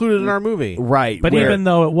because we included it in our movie. Right. But even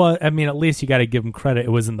though it was, I mean, at least you got to give them credit.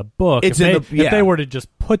 It was in the book. If they were to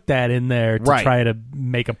just put that in there to try to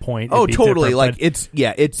make a point. Oh, totally. Like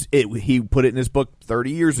he put it in his book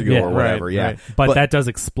 30 years ago or whatever. Right. But that does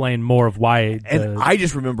explain more of why. And I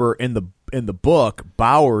just remember in the book,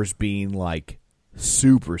 Bowers being like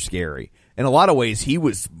super scary. In a lot of ways, he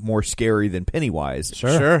was more scary than Pennywise.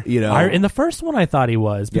 Sure. You know, in the first one, I thought he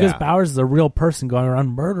was because Bowers is a real person going around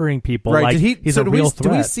murdering people. Right? Like, he's a real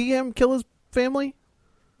threat. Do we see him kill his family?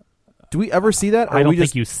 Do we ever see that? Or I don't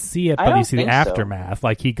think you see it, but you see the aftermath.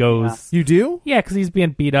 Like he goes, you do, because he's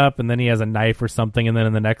being beat up, and then he has a knife or something, and then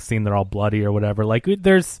in the next scene they're all bloody or whatever. Like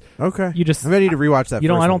there's you just. I need to rewatch that.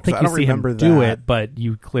 I don't think you see him do it, but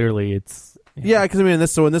you clearly it's because I mean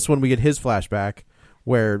in this one we get his flashback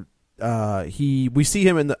where. We see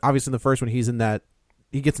him obviously in the first one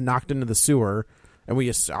he gets knocked into the sewer and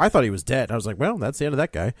I thought he was dead. I was like, well, that's the end of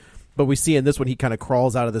that guy. But we see in this one he kind of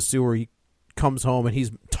crawls out of the sewer. He comes home and he's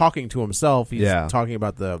talking to himself. He's talking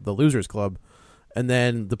about the Losers Club, and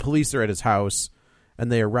then the police are at his house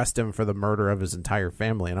and they arrest him for the murder of his entire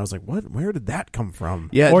family. And I was like, what? Where did that come from?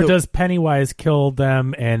 Yeah, or does Pennywise kill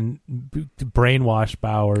them and brainwash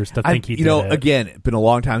Bowers to think he did it? Again, it's been a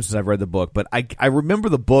long time since I've read the book, but I remember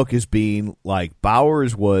the book as being like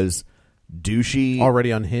Bowers was douchey, already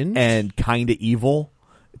unhinged, and kind of evil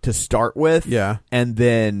to start with. Yeah, and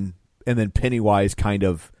then Pennywise kind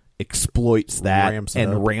of exploits that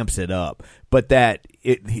ramps it up. But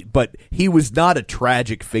he was not a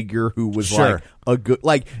tragic figure who was like a good,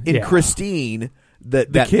 like in Christine. The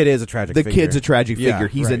kid is a tragic figure. The kid's a tragic figure.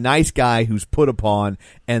 He's a nice guy who's put upon,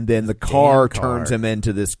 and then the car turns him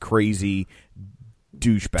into this crazy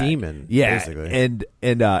douchebag demon. Yeah, basically. and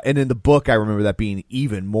in the book, I remember that being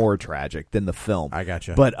even more tragic than the film. I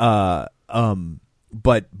gotcha.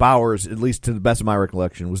 But Bowers, at least to the best of my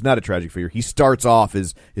recollection, was not a tragic figure. He starts off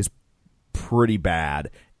as pretty bad,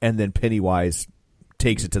 and then Pennywise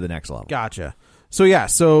takes it to the next level. Gotcha.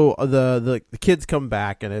 So the kids come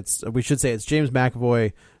back, and it's James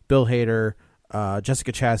McAvoy, Bill Hader,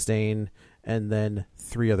 Jessica Chastain, and then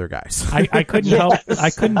 3 other guys. I couldn't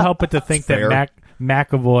help but to think that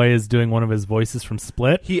McAvoy is doing one of his voices from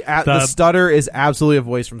Split. The stutter is absolutely a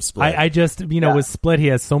voice from Split. I just with Split he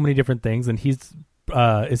has so many different things, and he's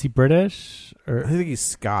is he British? I think he's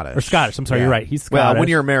Scottish. Or Scottish. I'm sorry, you're right. He's Scottish. Well, when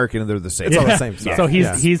you're American, they're the same. It's all the same stuff. So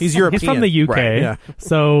he's European. He's from the UK. Right, yeah.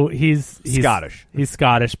 So he's Scottish. He's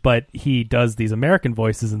Scottish, but he does these American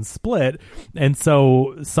voices in Split, and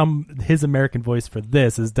so his American voice for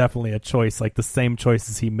this is definitely a choice, like the same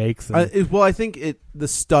choices he makes. Well, I think the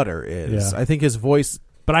stutter is. Yeah. I think his voice.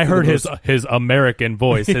 But I heard his American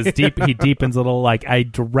voice. He deepens a little. Like I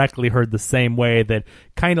directly heard the same way that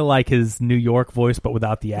kind of like his New York voice, but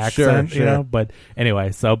without the accent. Sure. You know. But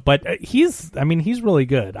anyway, he's really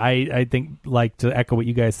good. I think, like, to echo what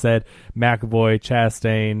you guys said, McAvoy,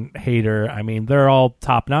 Chastain, Hader. I mean, they're all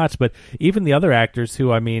top notch. But even the other actors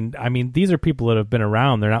who, I mean, these are people that have been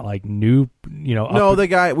around. They're not like new. You know. No, the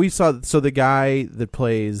guy we saw. So the guy that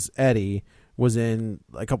plays Eddie was in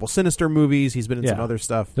a couple Sinister movies. He's been in some other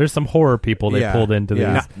stuff. There's some horror people they pulled into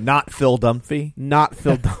these. Not Phil Dunphy. Not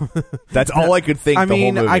Phil Dunphy. That's all I could think. I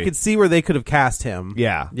mean, the whole movie. I could see where they could have cast him.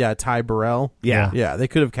 Yeah, Ty Burrell. Yeah, they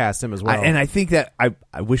could have cast him as well. And I think that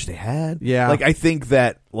I wish they had. Yeah, like I think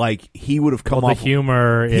that like he would have come off the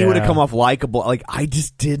humor. He would have come off likable. Like I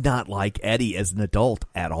just did not like Eddie as an adult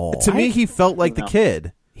at all. To me, he felt like the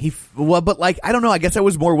kid. But like I don't know. I guess I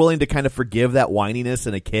was more willing to kind of forgive that whininess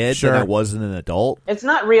in a kid than I was in an adult. It's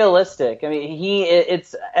not realistic. I mean,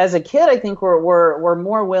 it's as a kid. I think we're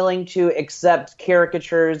more willing to accept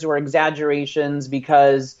caricatures or exaggerations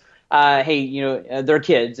because, hey, you know, they're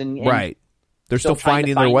kids and right. They're still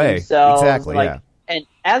finding their find way. Exactly. Like, yeah. And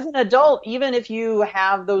as an adult, even if you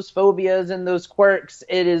have those phobias and those quirks,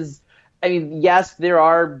 it is. I mean, yes, there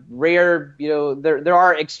are rare, you know, there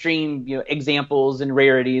are extreme, you know, examples and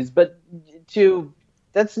rarities, but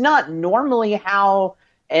that's not normally how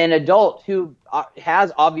an adult who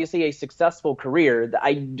has obviously a successful career.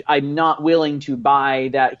 I'm not willing to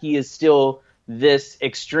buy that he is still this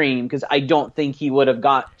extreme because I don't think he would have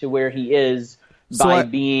got to where he is by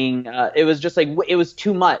being. It was just like it was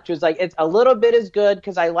too much. It was like it's a little bit is good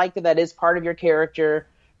because I like that is part of your character.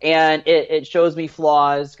 And it shows me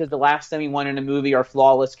flaws because the last time you want in a movie are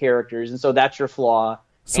flawless characters, and so that's your flaw.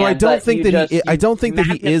 So I don't think that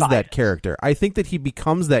he is that character. I think that he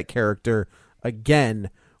becomes that character again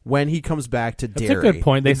when he comes back to Derry. That's a good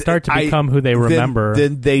point. They start to become who they remember.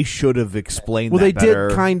 Then they should have explained. Well, that they better.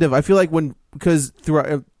 did kind of. I feel like because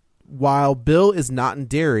throughout while Bill is not in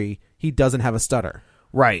Derry, he doesn't have a stutter.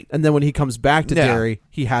 Right, and then when he comes back to Derry,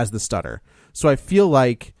 he has the stutter. So I feel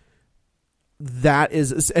like. That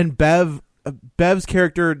is, and Bev's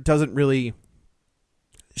character doesn't really.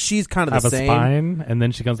 She's kind of the same. Have a spine, and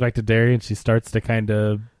then she comes back to Derry, and she starts to kind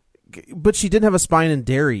of. But she didn't have a spine in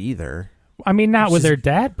Derry either. I mean, not with her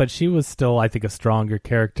dad, but she was still, I think, a stronger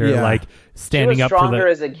character, like standing up for the. She was stronger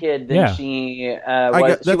as a kid than she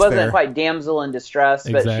was. She wasn't quite damsel in distress,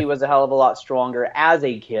 but she was a hell of a lot stronger as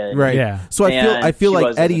a kid. Right. Yeah. So I feel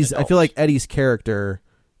like Eddie's character.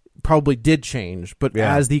 Probably did change, but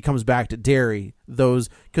as he comes back to Derry,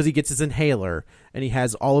 because he gets his inhaler and he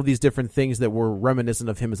has all of these different things that were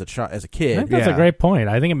reminiscent of him as a kid. I think that's a great point.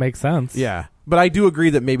 I think it makes sense. Yeah, but I do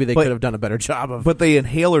agree that maybe they could have done a better job of. But the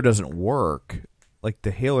inhaler doesn't work. Like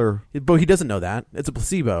the inhaler, but he doesn't know that it's a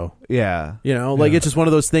placebo. Yeah, you know, like it's just one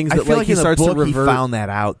of those things that I feel like he starts in the book, to revert. He found that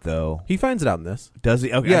out though. He finds it out in this. Does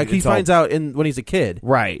he? Okay, yeah, he finds out when he's a kid.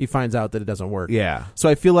 Right. He finds out that it doesn't work. Yeah. So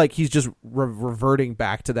I feel like he's just reverting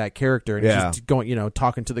back to that character and just going, you know,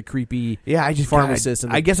 talking to the creepy pharmacist.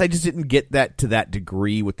 I guess I just didn't get that to that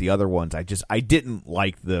degree with the other ones. I didn't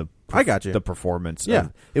like the. I got you. The performance. Yeah.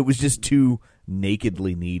 It was just too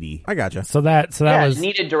nakedly needy. I gotcha. So that was it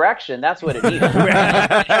needed direction. That's what it needed.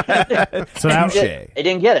 So it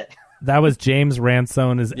didn't get it. That was James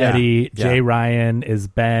Ransone is Eddie, Jay Ryan is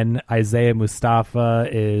Ben, Isaiah Mustafa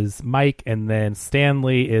is Mike, and then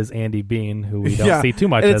Stanley is Andy Bean, who we don't see too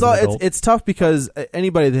much. And it's tough because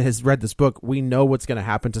anybody that has read this book, we know what's going to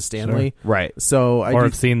happen to Stanley, right? So or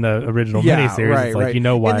have seen the original miniseries. Right, it's like, you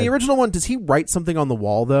know why. In the original one, does he write something on the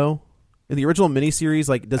wall though? In the original miniseries,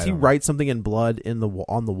 like, does he write something in blood on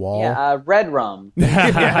the wall? Yeah, red rum. So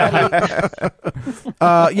everybody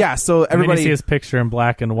and then you see his picture in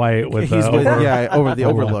black and white with over the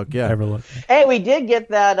overlook. Yeah, overlook. Hey, we did get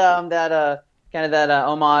that kind of that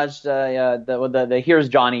homage, the "Here's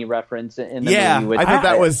Johnny" reference in the movie. Which I thought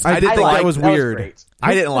that was. I did think that was weird.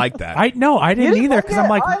 I didn't like that. I didn't either because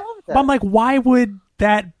I'm like, why would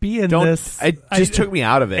that be in this? It just took me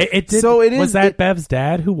out of it. It did, so it is. Was that Bev's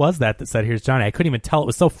dad? Who was that said, "Here's Johnny"? I couldn't even tell. It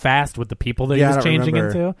was so fast with the people that he was changing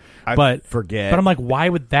into. I forget. But I'm like, why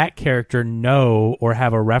would that character know or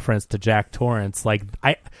have a reference to Jack Torrance? Like,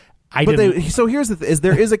 so here's the thing: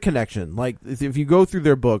 there is a connection. Like, if you go through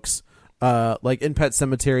their books, like in Pet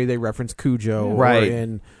Sematary, they reference Cujo, right?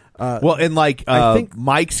 Or in I think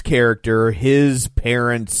Mike's character, his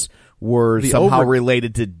parents were somehow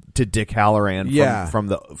related to Dick Halloran from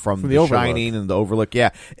the Shining and the Overlook. Yeah.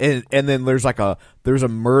 And then there's a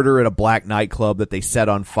murder at a black nightclub that they set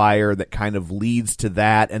on fire that kind of leads to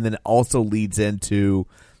that, and then it also leads into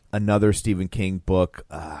another Stephen King book.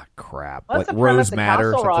 Crap. Well, that's like the premise Rose of Matter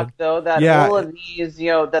or Castle something. Rock, though, that all of these,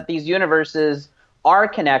 that these universes are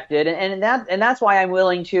connected, and that's why I'm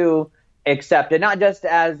willing to accept it, not just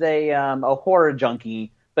as a horror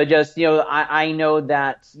junkie, but just I know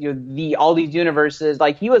that all these universes,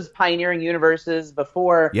 like he was pioneering universes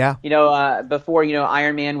before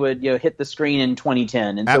Iron Man would hit the screen in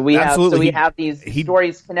 2010, and so we have these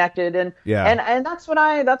stories connected, and that's what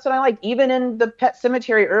I like. Even in the Pet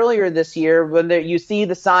Cemetery earlier this year, when you see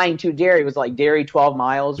the sign to Derry, it was like Derry 12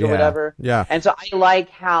 miles or whatever, and so I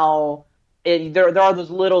like how. There are those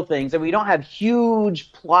little things, and we don't have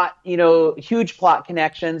huge plot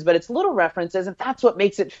connections, but it's little references, and that's what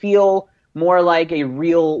makes it feel more like a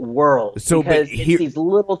real world. Because it's these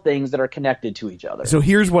little things that are connected to each other. So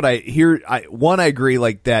here's what I agree,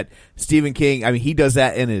 like that Stephen King, I mean, he does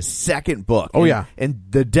that in his second book. Oh, in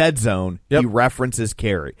The Dead Zone, he references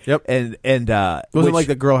Carrie. Yep. And wasn't like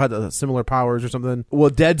the girl had similar powers or something? Well,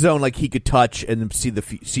 Dead Zone, like he could touch and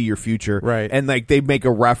see your future. Right. And like they make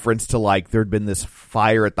a reference to like there'd been this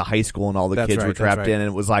fire at the high school and all the kids were trapped in, and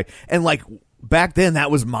it was like, and like back then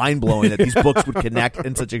that was mind blowing that these books would connect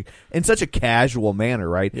in such a casual manner,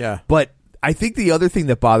 right? Yeah. But I think the other thing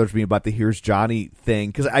that bothers me about the Here's Johnny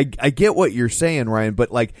thing, because I get what you're saying, Ryan,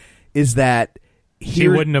 but like, is that he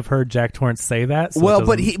wouldn't have heard Jack Torrance say that. So well,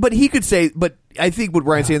 but he could say. But I think what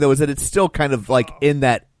Ryan's saying though is that it's still kind of like in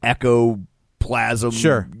that ectoplasm,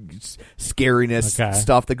 scariness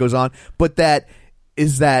stuff that goes on. But that's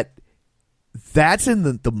in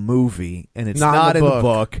the movie, and it's not in the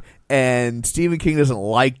book. And Stephen King doesn't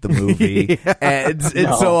like the movie, and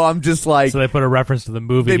so I'm just like, so they put a reference to the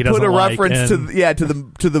movie. They put a reference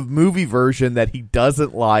to the movie version that he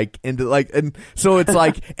doesn't like, and so it's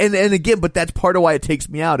like, and again, but that's part of why it takes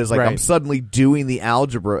me out is like I'm suddenly doing the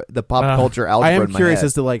pop culture algebra. I am in my curious head.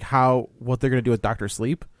 as to like what they're going to do with Dr.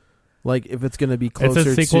 Sleep, like if it's going to be closer.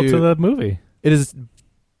 It's a sequel to the movie. It is,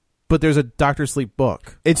 but there's a Dr. Sleep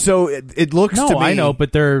book. It's so it looks to me. I know,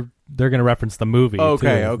 but they're going to reference the movie.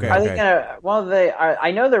 Okay. too. Are they gonna? Well,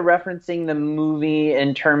 I know they're referencing the movie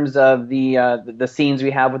in terms of the scenes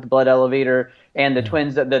we have with the blood elevator and the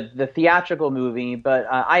twins, the theatrical movie. But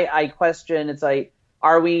I question. It's like,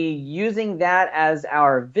 are we using that as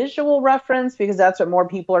our visual reference because that's what more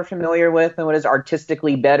people are familiar with and what is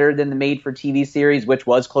artistically better than the made-for-TV series, which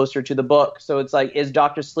was closer to the book? So it's like, is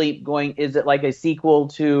Dr. Sleep is it like a sequel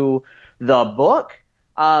to the book?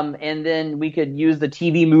 And then we could use the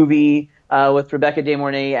TV movie with Rebecca De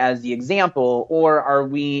Mornay as the example, or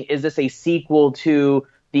is this a sequel to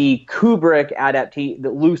the Kubrick the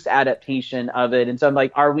loose adaptation of it? And so I'm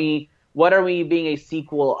like, what are we being a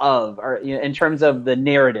sequel of? Or, in terms of the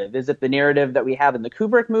narrative, is it the narrative that we have in the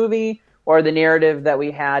Kubrick movie, or the narrative that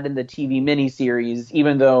we had in the TV miniseries?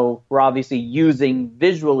 Even though we're obviously using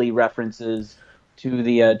visually references to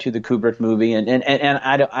the Kubrick movie, and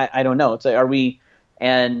I don't know. It's like, are we?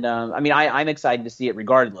 And I'm excited to see it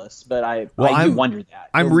regardless, but I do wonder that.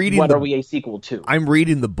 What are we a sequel to? I'm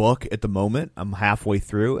reading the book at the moment. I'm halfway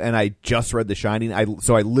through, and I just read The Shining.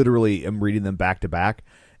 So I literally am reading them back to back.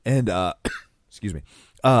 And excuse me.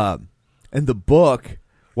 And the book,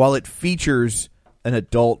 while it features an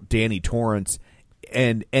adult Danny Torrance,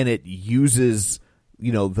 and it uses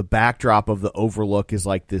the backdrop of the Overlook is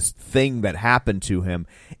like this thing that happened to him.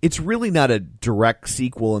 It's really not a direct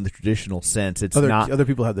sequel in the traditional sense. It's not. Other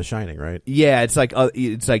people have The Shining, right? Yeah, it's like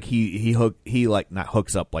he like not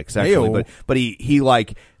hooks up like sexually, but he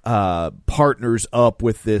like partners up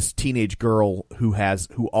with this teenage girl who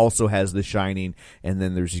also has The Shining, and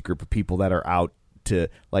then there's a group of people that are out to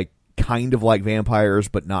like kind of like vampires,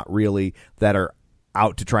 but not really, that are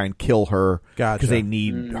out to try and kill her because they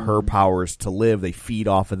need her powers to live. They feed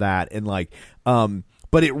off of that, and like,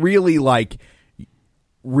 but it really, like,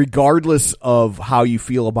 regardless of how you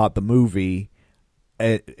feel about the movie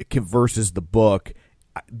versus the book,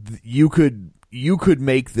 you could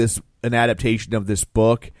make this an adaptation of this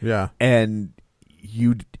book, and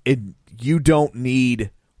you don't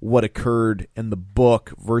need what occurred in the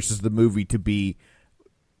book versus the movie to be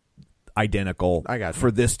identical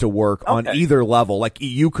for this to work on either level. Like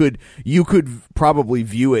you could probably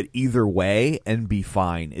view it either way and be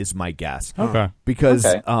fine, is my guess. Because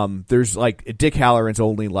there's like Dick Halloran's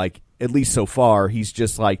only like, at least so far, he's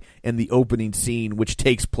just like in the opening scene, which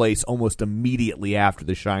takes place almost immediately after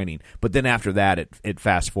The Shining. But then after that, it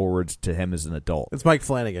fast forwards to him as an adult. It's Mike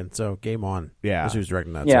Flanagan, so game on. Yeah, that's who's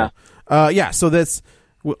directing that. Yeah, So this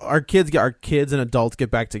our kids and adults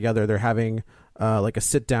get back together. They're having like a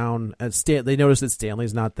sit down, and they notice that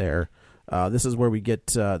Stanley's not there. This is where we get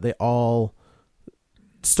they all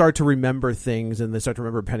start to remember things, and they start to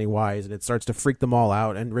remember Pennywise, and it starts to freak them all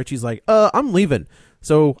out. And Richie's like, I'm leaving,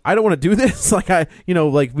 so I don't want to do this. Like,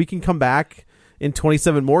 we can come back in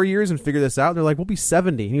 27 more years and figure this out. And they're like, we'll be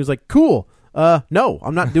 70. And he was like, cool. No,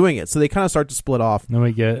 I'm not doing it. So they kind of start to split off. Then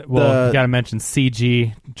we get, you got to mention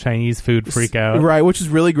CG, Chinese food freak out. Right, which is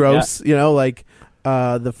really gross. Yeah.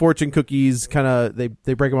 The fortune cookies kind of,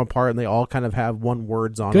 they break them apart and they all kind of have one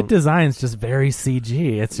words on them. Good design's just very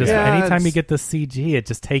CG. It's just anytime you get the CG, it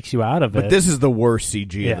just takes you out of it. But this is the worst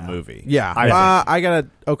CG in the movie. Yeah.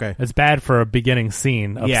 Okay. It's bad for a beginning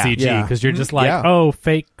scene of CG because you're just like,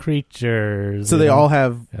 fake creatures. So they all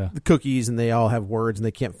have the cookies and they all have words and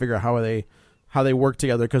they can't figure out how they work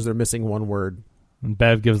together because they're missing one word. And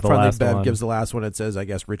Bev gives the last one. Bev gives the last one. It says, I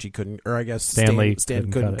guess Richie couldn't, or I guess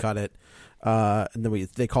Stan couldn't cut it. And then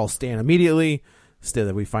they call Stan immediately.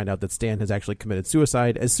 Then we find out that Stan has actually committed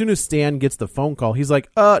suicide. As soon as Stan gets the phone call, he's like,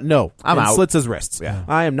 no. I'm out. Slits his wrists. Yeah.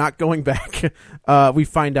 I am not going back. We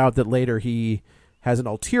find out that later he has an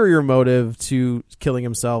ulterior motive to killing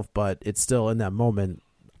himself, but it's still in that moment,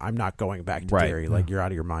 I'm not going back to Derry. Like, you're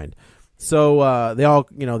out of your mind. So they all,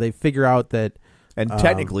 they figure out that... And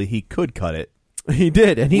technically, he could cut it. He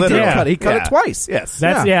did, and he Literally. did cut it. He cut it twice. Yes.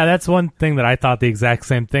 That's one thing that I thought the exact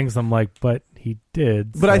same thing. So I'm like, but he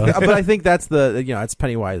did. But I think that's it's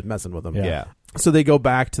Pennywise messing with him. Yeah. So they go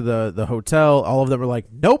back to the hotel. All of them are like,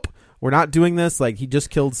 nope, we're not doing this. Like, he just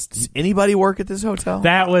killed... Does anybody work at this hotel?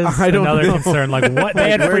 That was another concern. Like, what? They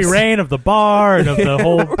had free reign of the bar and of the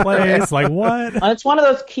whole place. Like, what? It's one of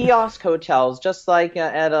those kiosk hotels, just like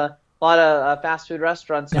at a lot of fast food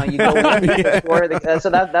restaurants. You go in, so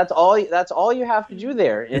that's all you have to do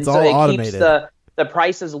there. And it's so all it automated. keeps the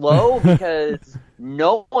prices low because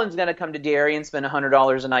no one's going to come to Derry and spend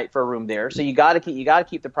 $100 a night for a room there. So you got to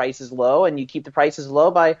keep the prices low, and you keep the prices low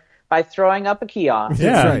by throwing up a kiosk.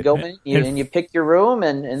 Yeah. So you go in and you pick your room,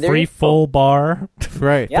 and there free full bar,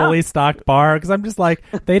 right? Fully stocked bar. Because I'm just like,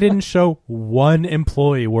 they didn't show one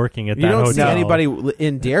employee working at that hotel. You don't see anybody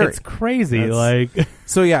in Derry. It's crazy.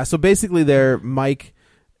 So basically, Mike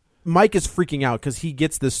is freaking out because he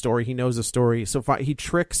gets this story. He knows the story. So he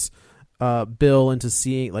tricks Bill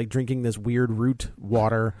into drinking this weird root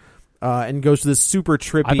water. And goes to this super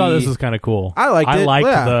trippy... I thought this was kind of cool. I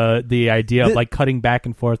liked the idea of cutting back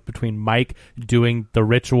and forth between Mike doing the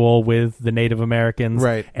ritual with the Native Americans,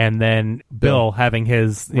 right, and then Bill having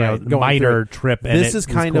his minor trip. And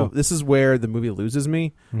this is where the movie loses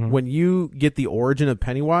me. Mm-hmm. When you get the origin of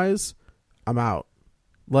Pennywise, I'm out.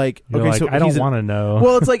 I don't want to know.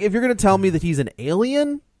 Well, it's like, if you're going to tell me that he's an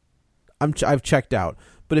alien, I've checked out.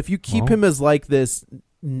 But if you keep him as this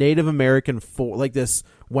Native American this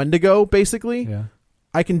Wendigo, basically,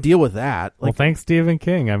 I can deal with that. Well, thanks, Stephen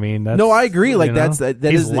King. I mean, I agree.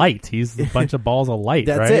 He's light. He's a bunch of balls of light.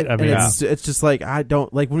 That's right? it. I mean, it's just like, I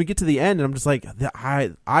don't when we get to the end, and I'm just like,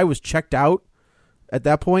 I was checked out at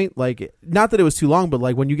that point. Not that it was too long, but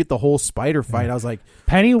when you get the whole spider fight, I was like,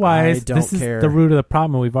 Pennywise. This is the root of the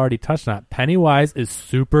problem, and we've already touched on it. Pennywise is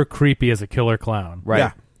super creepy as a killer clown. Right.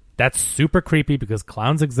 Yeah. That's super creepy because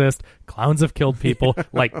clowns exist. Clowns have killed people.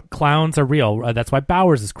 Clowns are real. That's why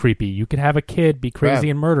Bowers is creepy. You could have a kid be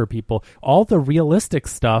crazy and murder people. All the realistic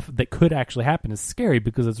stuff that could actually happen is scary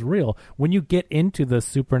because it's real. When you get into the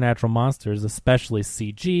supernatural monsters, especially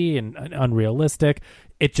CG and unrealistic,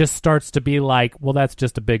 it just starts to be like, well, that's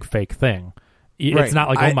just a big fake thing. It's not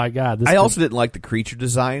like, oh my God. I also didn't like the creature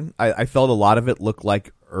design. I felt a lot of it looked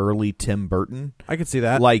like early Tim Burton. I could see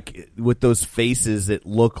that. With those faces that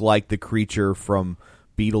look like the creature from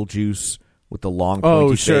Beetlejuice with the long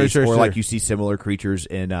pointy face. Or you see similar creatures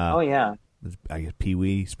in I guess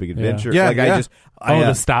Pee-wee's Big Adventure.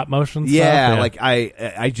 The stop motion stuff. Yeah,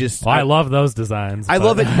 I love those designs. I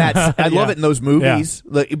love it in those movies.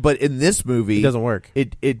 But in this movie, it doesn't work.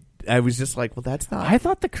 I was just like, well, that's not... I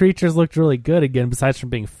thought the creatures looked really good, again, besides from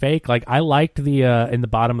being fake. I liked the, in the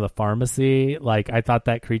bottom of the pharmacy, I thought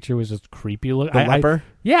that creature was just creepy looking. The leper?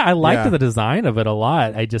 I liked the design of it a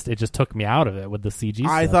lot. It just took me out of it with the CG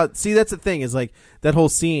I stuff. thought, see, that's the thing, is that whole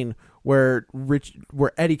scene where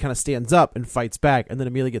Eddie kind of stands up and fights back and then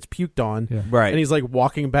immediately gets puked on. Yeah. Right. And he's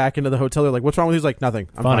walking back into the hotel. They're like, what's wrong with you? He's like, nothing.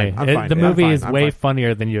 I'm funny. fine. The movie is way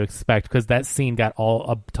funnier than you expect because that scene got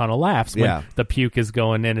a ton of laughs when the puke is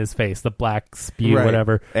going in his face, the black spew,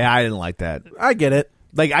 whatever. Yeah, I didn't like that. I get it.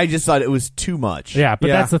 I just thought it was too much. Yeah, but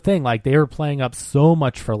that's the thing. They were playing up so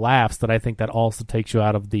much for laughs that I think that also takes you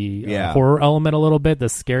out of the horror element a little bit, the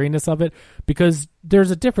scariness of it, because there's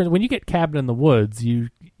a difference. When you get Cabin in the Woods, Cabin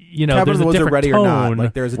in the Woods are ready tone, or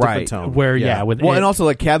not. There's a different tone. Where, and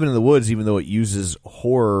also Cabin in the Woods, even though it uses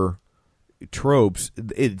horror tropes,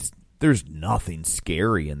 it's there's nothing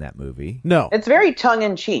scary in that movie. No, it's very tongue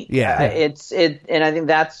in cheek. Yeah, and I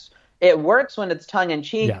think it works when it's tongue in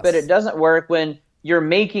cheek, but it doesn't work when you're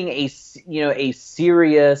making a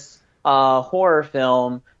serious horror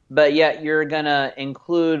film, but yet you're gonna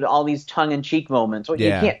include all these tongue in cheek moments. What you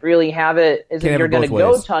can't really have it is if you're gonna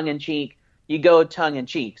go tongue in cheek. You go tongue in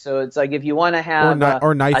cheek. So it's like if you want to have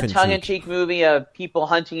a tongue in cheek movie of people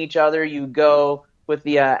hunting each other, you go with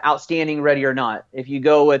the outstanding Ready or Not. If you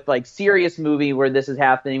go with like serious movie where this is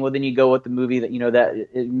happening, well then you go with the movie that that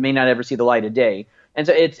it may not ever see the light of day. And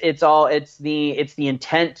so it's the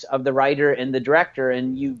intent of the writer and the director,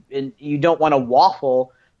 and you don't want to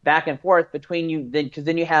waffle back and forth between you, because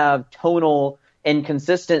then you have tonal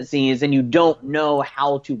inconsistencies and you don't know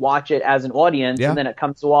how to watch it as an audience, and then it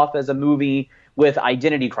comes off as a movie with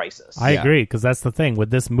identity crisis. I agree, because that's the thing with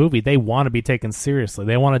this movie. They want to be taken seriously.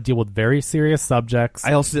 They want to deal with very serious subjects.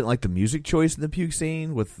 I also didn't like the music choice in the puke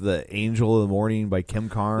scene with the Angel of the Morning by Kim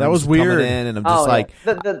Carnes. That was weird. Coming in, and I'm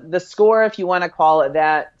just the score, if you want to call it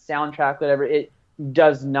that, soundtrack, whatever, it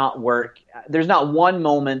does not work. There's not one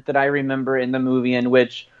moment that I remember in the movie in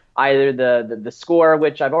which either the score,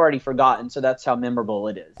 which I've already forgotten, so that's how memorable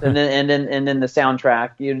it is, and then the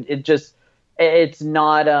soundtrack.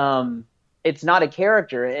 It's not a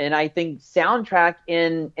character, and I think soundtrack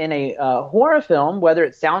in a horror film, whether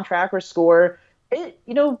it's soundtrack or score,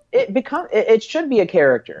 it should be a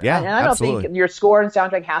character. Yeah, and I don't think your score and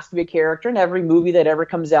soundtrack has to be a character in every movie that ever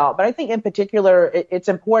comes out. But I think in particular, it's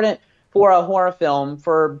important for a horror film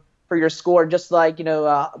for your score, just like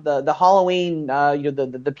the Halloween,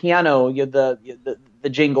 the piano, the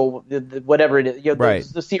jingle, whatever it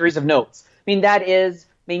is, the series of notes. I mean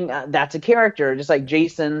that's a character, just like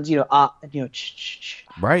Jason's,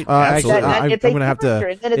 right. Absolutely. I'm going to have to.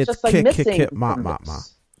 And then it's just like missing. Ma.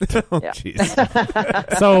 Oh,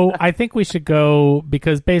 jeez. So I think we should go,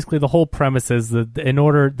 because basically the whole premise is that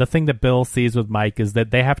the thing that Bill sees with Mike is that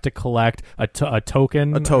they have to collect a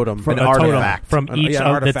token, an artifact from each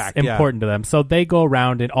that's important to them. So they go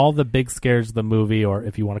around, and all the big scares of the movie, or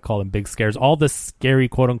if you want to call them big scares, all the scary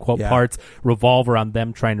quote unquote parts revolve around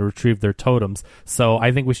them trying to retrieve their totems. So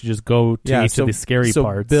I think we should just go to each of the scary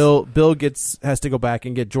parts. Bill has to go back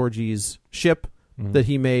and get Georgie's ship that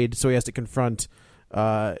he made, so he has to confront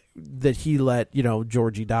that he let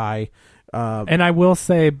Georgie die. And I will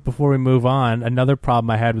say, before we move on, another problem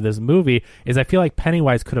I had with this movie is I feel like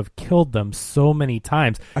Pennywise could have killed them so many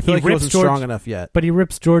times. I feel like he wasn't strong enough yet. But he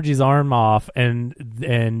rips Georgie's arm off, and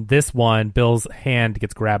this one, Bill's hand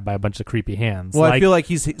gets grabbed by a bunch of creepy hands. Well, I feel like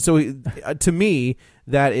to me,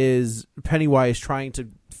 that is Pennywise trying to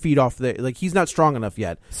feed off he's not strong enough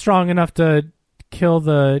yet. Strong enough to kill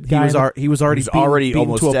the guy. He was already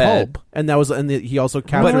almost to a dead. pulp, and he also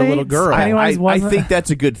captured a little girl. I think that's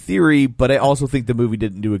a good theory, but I also think the movie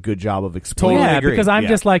didn't do a good job of explaining. Yeah, because I'm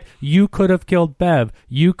just like, you could have killed Bev,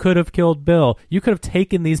 you could have killed Bill, you could have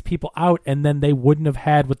taken these people out, and then they wouldn't have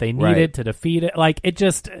had what they needed to defeat it. Like it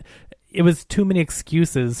was too many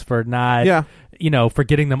excuses for not. Yeah. For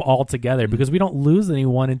getting them all together, because we don't lose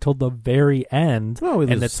anyone until the very end. Well, we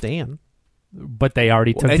lose Stan. But they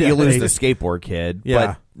already took. And you lose the skateboard kid.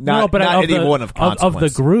 Yeah. But not anyone of consequence. Of the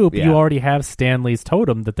group, you already have Stanley's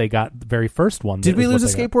totem that they got the very first one. Did we lose the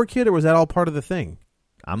skateboard kid, or was that all part of the thing?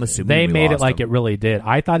 I'm assuming they made it like it really did.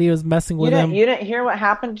 I thought he was messing with him. You didn't hear what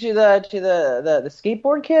happened to the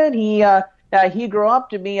skateboard kid? He grew up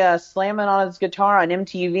to be slamming on his guitar on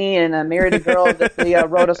MTV and married a girl that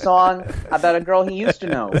wrote a song about a girl he used to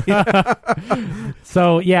know.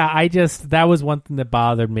 So, that was one thing that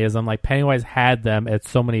bothered me, is I'm like, Pennywise had them at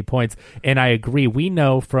so many points. And I agree. We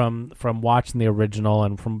know from watching the original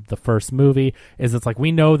and from the first movie, it's like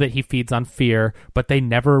we know that he feeds on fear, but they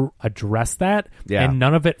never address that. Yeah. And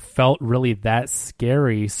none of it felt really that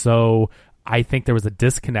scary. So I think there was a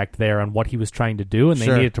disconnect there on what he was trying to do, and they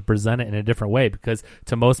needed to present it in a different way, because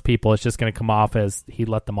to most people it's just going to come off as he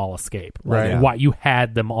let them all escape. Right. What, you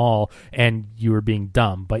had them all and you were being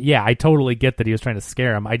dumb. But yeah, I totally get that he was trying to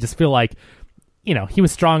scare him. I just feel like, he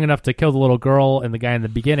was strong enough to kill the little girl and the guy in the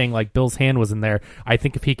beginning, like Bill's hand was in there. I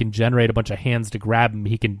think if he can generate a bunch of hands to grab him,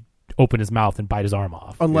 he can open his mouth and bite his arm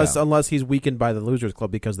off. Unless he's weakened by the Losers Club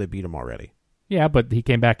because they beat him already. Yeah, but he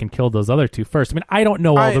came back and killed those other two first. I mean, I don't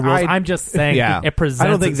know all the rules. I'm just saying it presents itself. I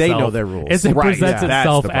don't think they know their rules. It presents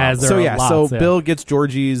itself as there are lots. So Bill gets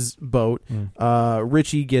Georgie's boat.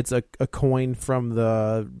 Richie gets a coin from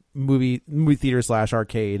the movie theater /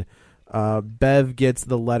 arcade. Bev gets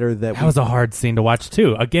the letter that was a hard scene to watch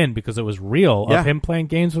too. Again, because it was real of him playing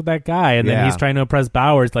games with that guy, and then he's trying to impress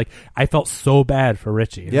Bowers. Like, I felt so bad for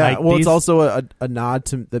Richie. Yeah, it's also a nod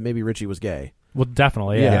to that maybe Richie was gay. Well,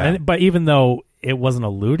 definitely, yeah. But even though it wasn't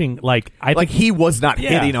alluding like I think he was not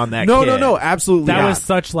hitting on that. No, kid. no, absolutely. That not. was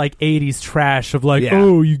such like 80s trash of like, Yeah.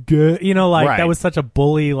 oh, you get, like Right. that was such a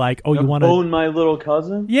bully. Like, oh, you want to own my little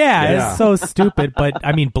cousin? Yeah, it's so stupid, but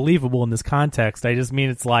I mean, believable in this context. I just mean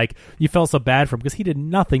it's like you felt so bad for him because he did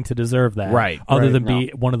nothing to deserve that, Right, Other right. than be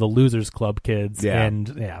one of the losers club kids, Yeah.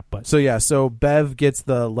 and but So Bev gets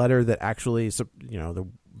the letter that actually, the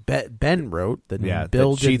Ben wrote that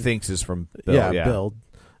Bill that she didn't- thinks is from Bill. Yeah, Bill.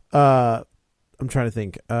 I'm trying to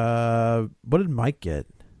think. What did Mike get?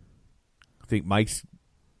 I think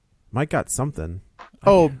Mike got something.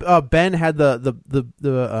 Ben had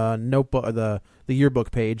the notebook, the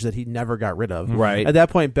yearbook page that he never got rid of. Right. At that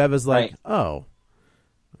point, Bev is like, Right. "Oh,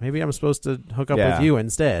 maybe I'm supposed to hook up Yeah. with you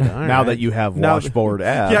instead." All now right. that you have Now- washboard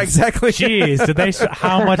abs. Yeah, exactly. jeez, did they?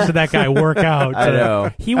 How much did that guy work out? I know.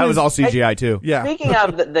 He that was was all CGI too. Yeah. Speaking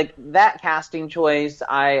of that casting choice,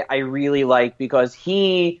 I really like because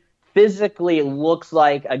he physically looks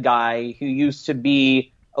like a guy who used to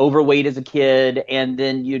be overweight as a kid, and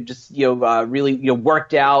then you just really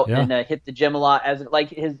worked out and hit the gym a lot. As like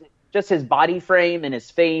his body frame and his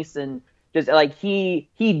face, and just like he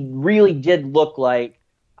really did look like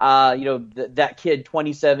that kid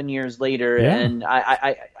 27 years later. Yeah. And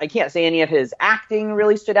I can't say any of his acting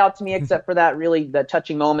really stood out to me except for that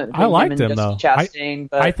touching moment between I liked him and him, Jessica though. Chastain.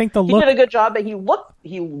 But I think the he look- did a good job, but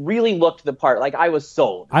he really looked the part. Like I was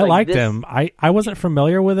sold. I Like, liked this- him. I wasn't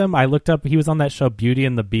familiar with him. I looked up. He was on that show Beauty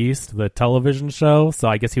and the Beast, the television show. So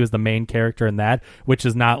I guess he was the main character in that, which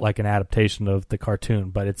is not like an adaptation of the cartoon,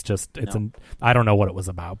 but it's I don't know what it was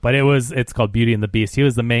about, but it's called Beauty and the Beast. He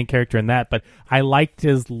was the main character in that, but I liked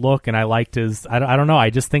his look and I liked his. I don't know. I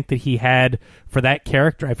just think that he had for that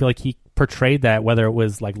character. I feel like he portrayed that, whether it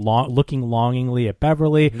was like looking longingly at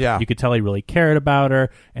Beverly. Yeah. You could tell he really cared about her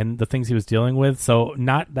and the things he was dealing with. So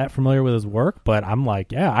not that familiar with his work, but I'm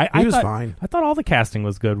like, yeah, He was thought, fine. I thought all the casting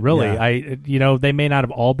was good, really. Yeah. They may not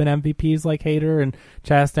have all been MVPs like Hader and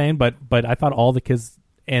Chastain, but I thought all the kids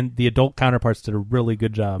and the adult counterparts did a really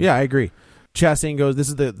good job. Yeah, I agree. Chastain goes, this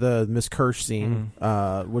is the Miss Kirsch scene,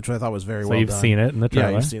 which I thought was very well done. So you've seen it in the trailer.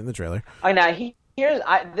 Yeah, you've seen it in the trailer. I know.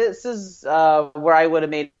 This is where I would have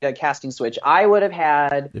made a casting switch. I would have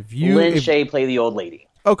had Lynn Shay play the old lady.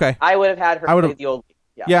 Okay. I would have had her play the old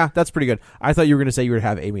lady. Yeah, that's pretty good. I thought you were going to say you would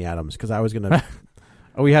have Amy Adams because I was going to.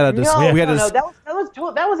 We had a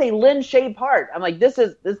that was a Lynn Shay part. I'm like, this.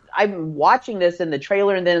 I'm watching this in the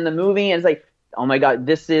trailer and then in the movie, and it's like, oh my god,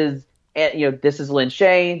 this is Lynn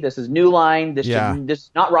Shay. This is New Line. This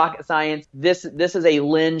is not rocket science. This is a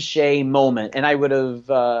Lynn Shay moment, and I would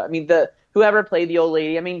have. Whoever played the old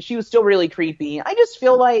lady, I mean, she was still really creepy. I just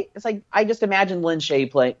feel like it's like I just imagine Lynn Shay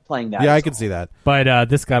playing that. Yeah, I can see that. But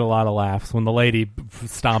this got a lot of laughs when the lady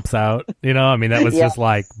stomps out. That was just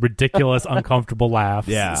like ridiculous, uncomfortable laughs.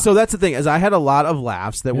 Yeah. So that's the thing is I had a lot of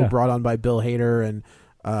laughs that were brought on by Bill Hader and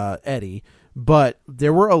Eddie, but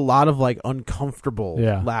there were a lot of like uncomfortable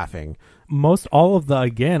laughing. Most all of the,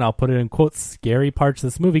 again, I'll put it in quotes, scary parts of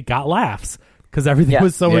this movie got laughs because everything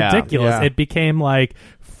was so ridiculous. Yeah. It became like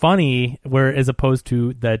funny, where as opposed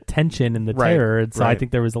to the tension and the terror. And so I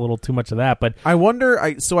think there was a little too much of that. But I wonder.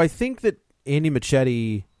 I think that Andy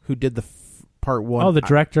Muschietti, who did the part one, the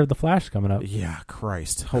director of The Flash coming up. Yeah,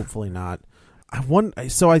 Christ, hopefully not.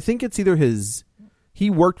 So I think it's either he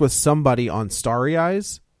worked with somebody on Starry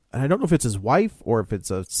Eyes, and I don't know if it's his wife or if it's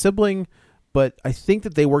a sibling, but I think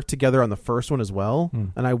that they worked together on the first one as well.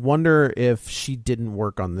 And I wonder if she didn't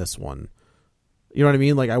work on this one. You know what I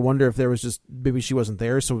mean? Like, I wonder if there was just maybe she wasn't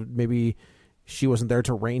there, so maybe she wasn't there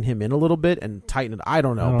to rein him in a little bit and tighten it. I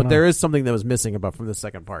don't know, but there is something that was missing from the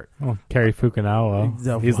second part. Oh, Kerry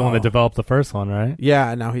Fukunaga. He's the one that developed the first one, right?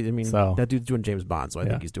 Yeah, now that dude's doing James Bond, so I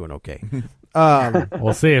think he's doing okay.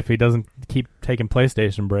 We'll see if he doesn't keep taking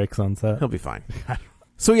PlayStation breaks on set. He'll be fine.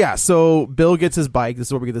 So Bill gets his bike. This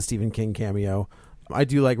is where we get the Stephen King cameo. I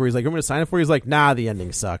do like where he's like, I'm going to sign it for you. He's like, nah, the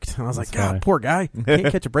ending sucked. And I was like, God, poor guy.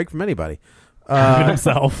 Can't catch a break from anybody. Even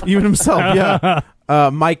himself, yeah.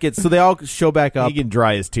 Mike gets, so they all show back up. He can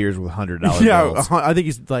dry his tears with $100 yeah, bills. I think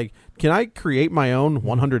he's like, can I create my own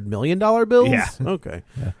 $100 million bills? Yeah. Okay.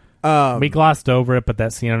 Yeah. We glossed over it, but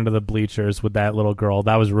that scene under the bleachers with that little girl,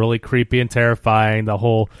 that was really creepy and terrifying. The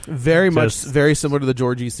whole very similar to the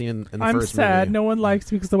Georgie scene in the I'm first sad. movie. No one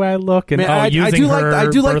likes me because the way I look. And Man, I do like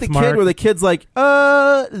the kid where the kid's like,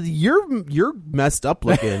 you're messed up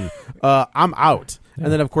looking. I'm out. Yeah.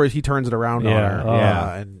 And then of course he turns it around on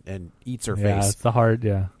her, and eats her face. Yeah, it's the hard.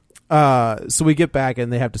 Yeah. So we get back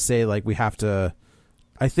and they have to say like we have to.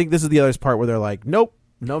 I think this is the other part where they're like, nope.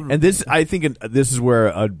 No, and this I think this is where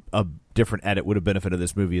a different edit would have benefited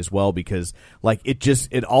this movie as well, because like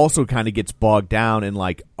it also kind of gets bogged down in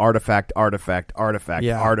like artifact,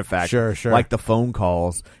 Sure. like the phone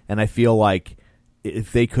calls, and I feel like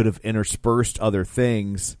if they could have interspersed other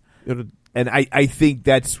things, and I think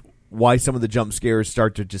that's why some of the jump scares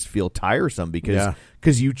start to just feel tiresome,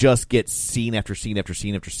 because you just get scene after scene after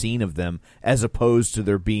scene after scene of them, as opposed to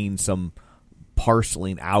there being some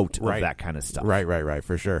parceling out of that kind of stuff. Right,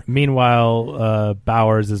 for sure. Meanwhile,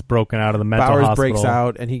 Bowers is broken out of the mental hospital. Bowers breaks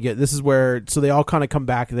out, and this is where, so they all kind of come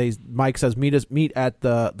back. Mike says, meet at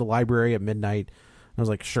the library at midnight. I was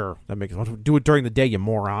like, sure, that makes sense. Do it during the day, you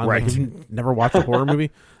moron. Right. Like, you never watched a horror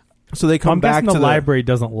movie? So they come back to the library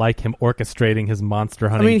doesn't like him orchestrating his monster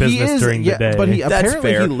hunting he business is, during the day. But That's apparently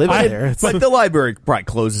fair. he lives there. But the library probably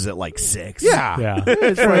closes at like 6. Yeah.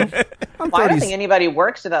 It's like, I don't think anybody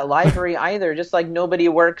works at that library either, just like nobody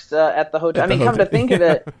works at the hotel. Come to think of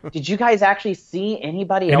it, did you guys actually see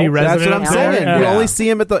anybody else? resident? That's what I'm saying. Yeah. You only see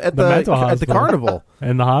him at the carnival.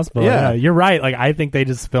 In the hospital. Yeah. You're right. Like, I think they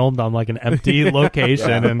just filmed on like an empty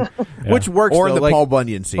location, and which works. Or though, the like, Paul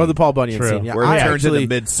Bunyan scene. Or the Paul Bunyan True. scene. Yeah. Where it turns into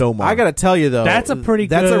Midsommar. I got to tell you though, that's a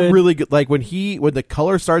really good. Like when the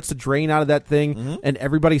color starts to drain out of that thing, and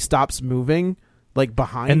everybody stops moving. Like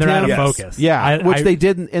behind and they're him. out of focus. Yeah, which they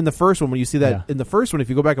did in the first one. When you see that in the first one, if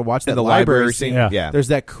you go back and watch that the library scene, scene, there's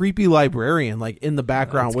that creepy librarian like in the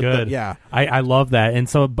background. That's with good. I love that. And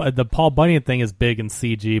so the Paul Bunyan thing is big in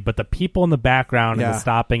CG, but the people in the background and the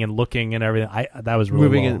stopping and looking and everything, that was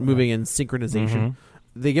really moving in synchronization.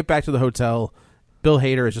 They get back to the hotel. Bill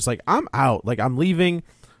Hader is just like, I'm out. Like, I'm leaving.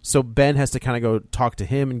 So Ben has to kind of go talk to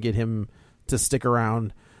him and get him to stick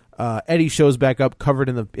around. Eddie shows back up covered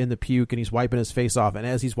in the puke, and he's wiping his face off. And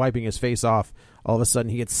as he's wiping his face off, all of a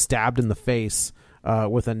sudden he gets stabbed in the face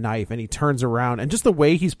with a knife, and he turns around. And just the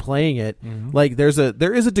way he's playing it, like there is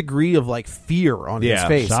a degree of like fear on his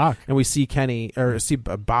face. Shock. And we see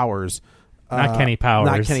Bowers. Not Kenny Powers.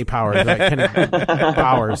 Not Kenny Powers. Right? Kenny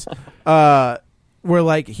Bowers. Where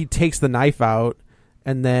like he takes the knife out,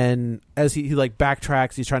 and then as he like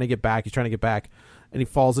backtracks, he's trying to get back, and he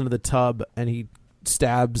falls into the tub, and he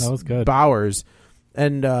stabs Bowers.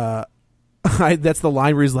 And that's the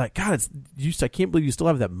line where he's like, God, I can't believe you still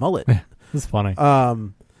have that mullet. It's funny.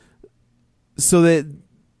 So that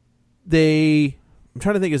I'm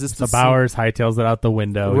trying to think, is this the Bowers hightails it out the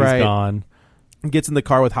window. Right. He's gone. Gets in the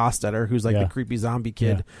car with Hostetter, who's like the creepy zombie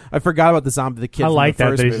kid. I forgot about the kid. I like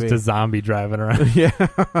from the that first there's movie. just a zombie driving around.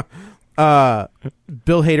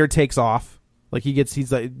 Bill Hader takes off. Like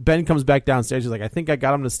he's like, Ben comes back downstairs. He's like, I think I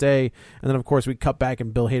got him to stay. And then of course we cut back,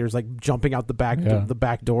 and Bill Hader's like jumping out the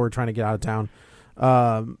back door, trying to get out of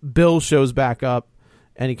town. Bill shows back up,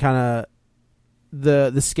 and he kind of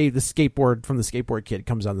the skateboard from the skateboard kid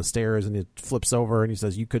comes down the stairs, and it flips over, and he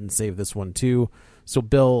says, "You couldn't save this one too." So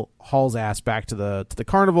Bill hauls ass back to the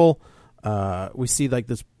carnival. We see like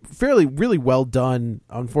this really well done.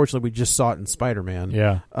 Unfortunately, we just saw it in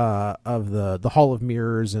Spider-Man. Of the Hall of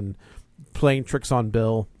Mirrors and playing tricks on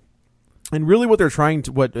Bill. And really what they're trying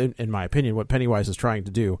to, in my opinion, what Pennywise is trying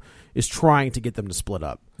to do is trying to get them to split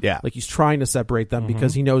up. Yeah. Like he's trying to separate them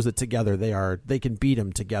because he knows that together they can beat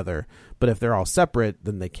him together. But if they're all separate,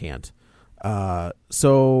 then they can't.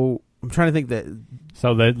 So I'm trying to think that.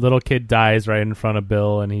 So the little kid dies right in front of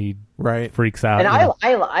Bill, and he freaks out. And I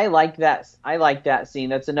like that. I like that scene.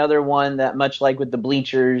 That's another one that, much like with the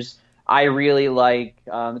Bleachers, I really like.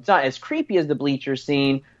 It's not as creepy as the Bleachers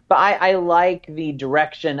scene, but I like the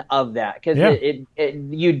direction of that, because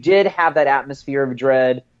you did have that atmosphere of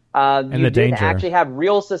dread. And you the did danger. actually have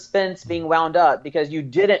real suspense being wound up, because you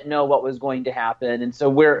didn't know what was going to happen. And so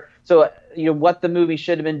what the movie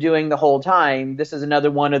should have been doing the whole time, this is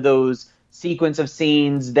another one of those sequence of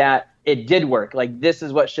scenes that it did work. Like, this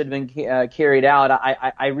is what should have been carried out.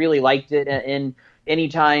 I really liked it. And any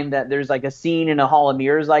time that there's like a scene in a Hall of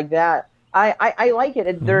Mirrors like that, I like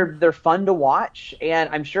it. They're fun to watch, and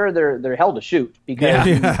I'm sure they're hell to shoot, because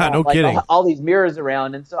no kidding. All these mirrors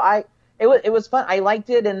around. And so it was fun. I liked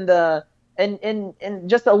it, and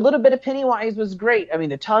just a little bit of Pennywise was great. I mean,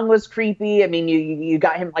 the tongue was creepy. I mean, you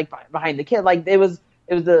got him like behind the kid, like it was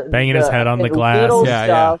the banging his head on the glass. Little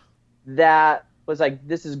stuff that was like,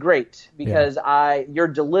 this is great, because you're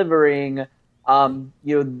delivering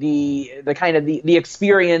the kind of the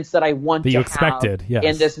experience that I want to expected, have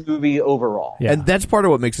in this movie overall. Yeah. And that's part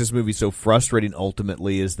of what makes this movie so frustrating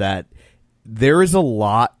ultimately, is that there is a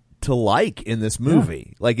lot to like in this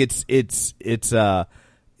movie. Like it's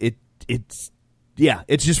Yeah,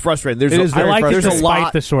 it's just frustrating. There's I like it there's a despite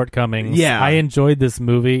lot. the shortcomings. Yeah. I enjoyed this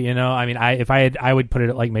movie. You know, I mean, I would put it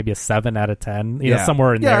at like maybe a 7 out of 10. You know,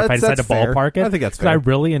 somewhere in there. If I decided to fair. ballpark it, I think that's because I fair.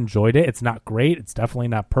 really enjoyed it. It's not great. It's definitely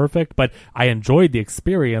not perfect, but I enjoyed the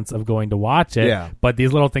experience of going to watch it. Yeah. But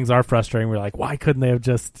these little things are frustrating. We're like, why couldn't they have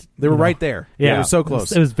just? They were right there. Yeah, It was so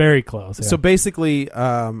close. It was very close. Yeah. So basically,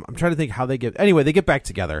 I'm trying to think how they get. Anyway, they get back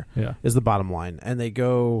together. Yeah. Is the bottom line, and they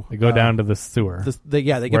go. They go down to the sewer. They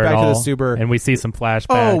get where back it to the all- sewer, and we see some flashbacks.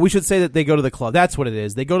 Oh, we should say that they go to the club. That's what it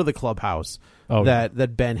is. They go to the clubhouse Oh,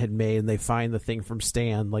 that Ben had made, and they find the thing from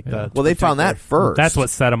Stan. Like the Well, they found that first. That's what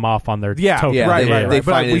set them off on their Yeah, totem. Yeah, right, they- right. they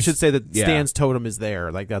But find we his- should say that yeah. Stan's totem is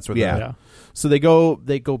there. Like that's where. Yeah. Yeah. So they go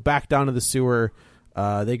back down to the sewer.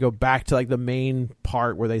 They go back to like the main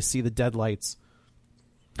part where they see the deadlights.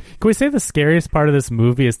 Can we say the scariest part of this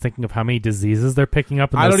movie is thinking of how many diseases they're picking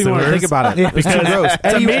up in I the don't even want to sewers? think about it. It's too gross. To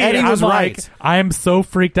Eddie, me, Eddie was I'm right. like, I am so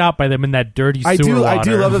freaked out by them in that dirty I sewer do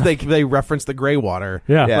water. love that they reference the gray water.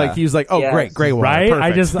 Yeah. Like he was like, oh Yes. great, gray water. right? Perfect.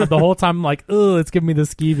 I just the whole time I'm like, oh, it's giving me the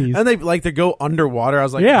skeevies. and they go underwater. I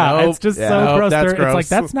was like, yeah, nope. it's just Yeah. so Nope, gross. That's They're- gross.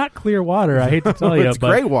 It's like that's not clear water. I hate to tell you, It's but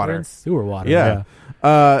gray water. we're in sewer water. Yeah.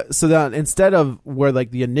 So then instead of where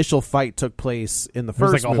like the initial fight took place in the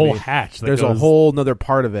There's first like a movie, whole hatch. That there's a goes- whole nother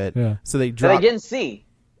part of it. Yeah. So they That I drop. didn't see.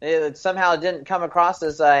 It somehow didn't come across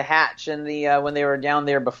as a hatch in the when they were down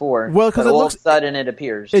there before. Well, 'cause But it all looks- of a sudden it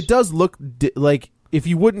appears. It does look like if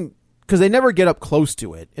you wouldn't, because they never get up close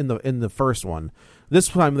to it in the first one. This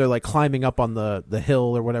time they're like climbing up on the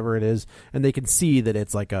hill or whatever it is, and they can see that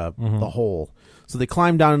it's like the hole. So they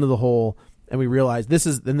climb down into the hole, and we realize this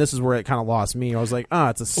is where it kind of lost me. I was like,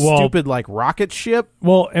 it's a stupid like rocket ship.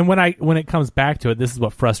 Well, and when it comes back to it, this is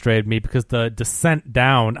what frustrated me because the descent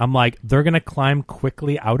down, I'm like, they're gonna climb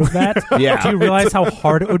quickly out of that. Yeah. Do you realize how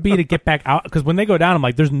hard it would be to get back out? Because when they go down, I'm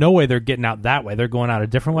like, there's no way they're getting out that way. They're going out a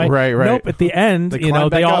different way. Right. Nope. At the end, They climb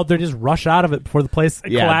they back up. they just rush out of it before the place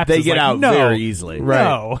Yeah, collapses. they get Like, out no, very easily.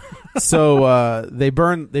 No. So they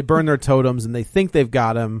burn their totems, and they think they've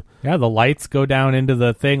got him. Yeah, the lights go down into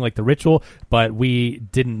the thing, like the ritual, but we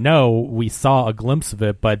didn't know. We saw a glimpse of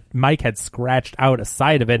it, but Mike had scratched out a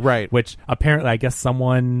side of it, Right. which apparently, I guess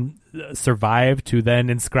someone survived to then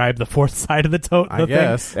inscribe the fourth side of the I thing,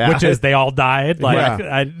 guess. Yeah. which is they all died. Like,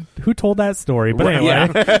 Yeah. who told that story? But anyway,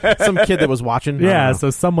 Yeah. Some kid that was watching. I don't yeah, know. so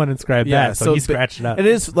someone inscribed that, so he scratched it up. It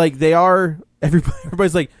is like they are.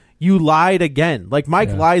 Everybody's like, you lied again. Like Mike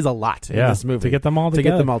Yeah. lies a lot in this movie to get them all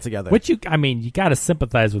together. Which you got to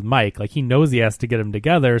sympathize with Mike. Like he knows he has to get them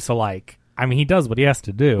together. So like, I mean, he does what he has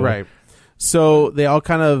to do. Right. So they all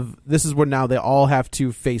kind of. This is where now they all have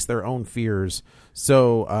to face their own fears.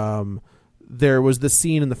 So there was the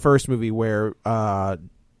scene in the first movie where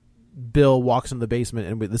Bill walks in the basement,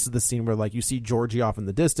 and this is the scene where like you see Georgie off in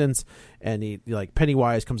the distance, and he like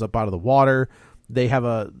Pennywise comes up out of the water. They have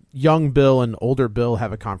a young Bill and older Bill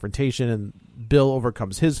have a confrontation, and Bill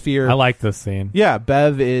overcomes his fear. I like this scene. Yeah,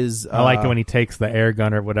 Bev is. I like it when he takes the air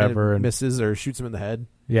gun or whatever and misses or shoots him in the head.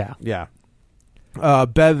 Yeah. Yeah.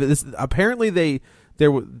 Bev. Apparently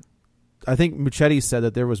I think Muchetti said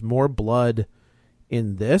that there was more blood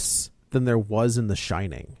in this than there was in The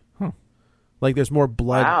Shining. Like there's more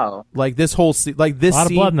blood. Wow. Like this whole like this A lot of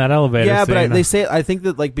scene, blood in that elevator Yeah, but scene. they say I think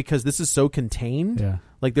that like because this is so contained. Yeah.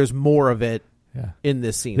 Like there's more of it. Yeah. In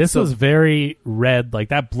this scene, This So- was very red. Like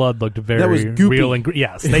that blood looked very That was goopy. real and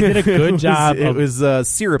yes, they did a good job. It was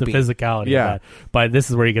syrupy. The physicality. Yeah. of that. But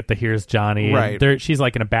this is where you get the here's Johnny. Right. And she's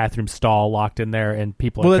like in a bathroom stall, locked in there, and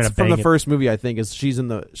people Well, are that's kind of from the first movie. I think is she's in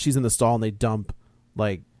the stall and they dump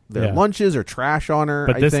like their Yeah. lunches or trash on her.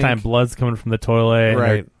 But I this think. time, blood's coming from the toilet. And her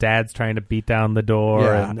Right. dad's trying to beat down the door.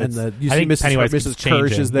 Yeah, and and it's- you I see think Pennywise Mrs. keeps changing.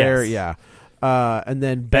 Kirsch is there. Yes. Yeah. And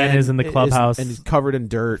then Ben is in the clubhouse and he's covered in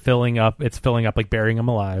dirt, filling up, like burying him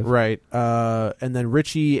alive. right? And then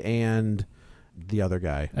Richie and the other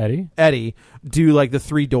guy, Eddie, do like the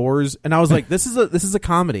three doors, and I was like, this is a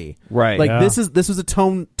comedy, Right. Like Yeah. this was a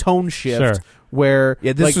tone shift Sure. where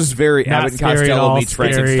Yeah, this like, was very not Abbott and scary at Costello all, meets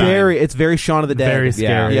scary. Frankenstein. it's very Shaun of the Dead, very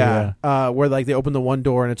scary. yeah. Where like they open the one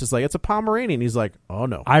door and it's just like it's a Pomeranian. He's like, oh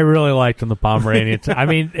no. I really liked him, the Pomeranian. I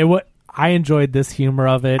mean, I enjoyed this humor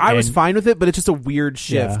of it. I was and- fine with it, but it's just a weird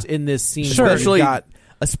shift Yeah. in this scene. Sure. where you've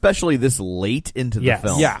Especially this late into the Yes.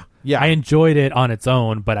 film. Yeah. I enjoyed it on its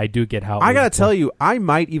own, but I do get how it I was- gotta tell you, I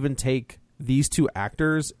might even take these two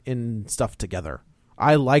actors in stuff together.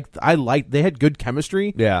 I liked they had good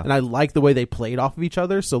chemistry, Yeah. and I like the way they played off of each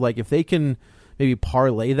other. So like if they can maybe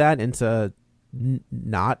parlay that into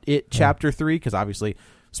not it chapter 3, because obviously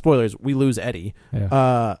spoilers, we lose Eddie.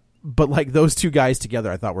 Yeah. but like those two guys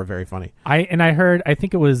together, I thought were very funny. I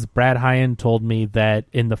think it was Brad Hyan told me that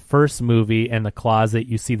in the first movie, in the closet,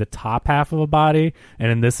 you see the top half of a body,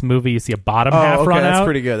 and in this movie, you see a bottom half run that's out.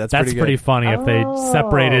 pretty good. That's pretty funny if they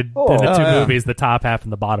separated in the two movies the top half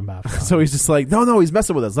and the bottom half. So he's just like, no, he's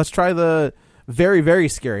messing with us. Let's try the very, very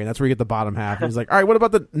scary, and that's where you get the bottom half. And he's like, all right, what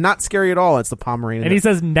about the not scary at all? It's the Pomeranian. And he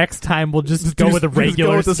says, next time we'll just go with a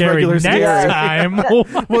regular scary. Next time.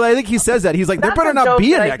 Well, I think he says that. He's like, there better not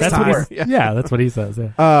be a next time. That's what he says.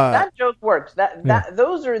 Yeah. That joke works.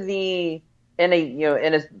 Those are the in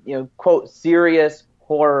a quote serious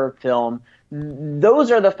horror film.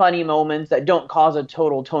 Those are the funny moments that don't cause a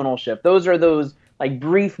total tonal shift. Those are those like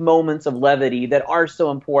brief moments of levity that are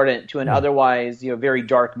so important to an otherwise very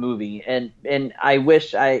dark movie. And I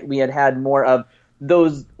wish we had more of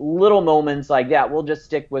those little moments like that. We'll just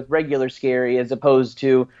stick with regular scary as opposed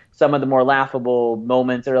to some of the more laughable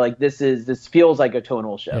moments that are like this feels like a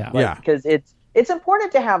tonal shift. Because it's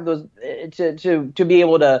important to have those to be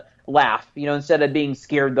able to laugh, instead of being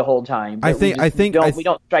scared the whole time. I think we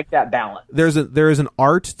don't strike that balance. There is an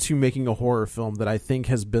art to making a horror film that I think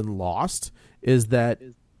has been lost. Is that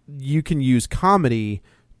you can use comedy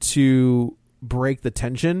to break the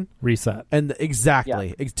tension, reset, and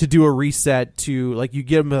to do a reset to like you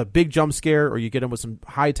get them a big jump scare or you get them with some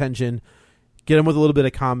high tension, get them with a little bit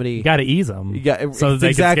of comedy. You got to ease them, so they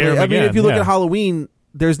exactly. Can scare them again. If you look at Halloween,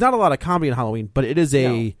 there's not a lot of comedy in Halloween, but it is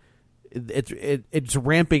it's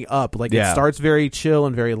ramping up. Like it starts very chill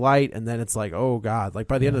and very light, and then it's like, oh god! Like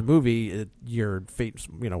by the end of the movie, your fate,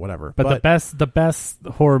 whatever. But the best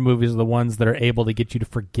horror movies are the ones that are able to get you to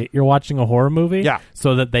forget you're watching a horror movie,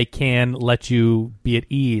 so that they can let you be at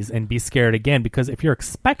ease and be scared again. Because if you're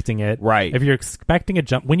expecting it, if you're expecting a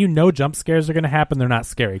jump, when jump scares are going to happen, they're not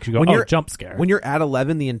scary because you go, jump scare. When you're at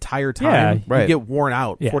 11 the entire time, you get worn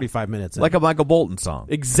out 45 minutes in. Like a Michael Bolton song.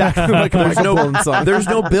 Exactly like a Michael Bolton song. There's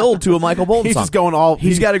no build to a Michael Bolton he's song. Just going all.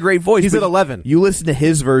 He's got a great voice. He's at 11. You listen to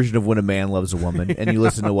his version of When a Man Loves a Woman, and you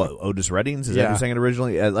listen to what Otis Redding's is that who sang it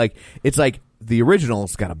originally. It's like the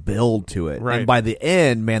original's got a build to it, and by the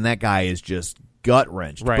end, man, that guy is just gut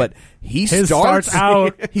wrenched. But he starts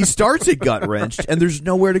out. He starts at gut wrenched, and there's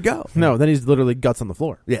nowhere to go. No, then he's literally guts on the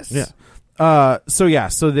floor. Yes. Yeah.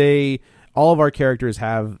 So they all of our characters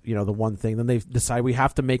have the one thing. Then they decide we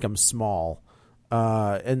have to make them small.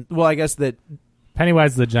 I guess that.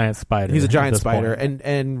 Pennywise is a giant spider. He's a giant spider,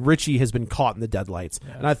 and Richie has been caught in the deadlights.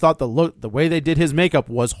 And I thought the way they did his makeup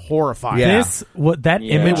was horrifying. That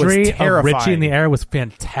imagery of Richie in the air was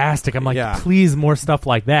fantastic. I'm like, please, more stuff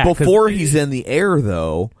like that. Before he's in the air,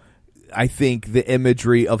 though, I think the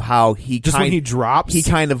imagery of how when he drops, he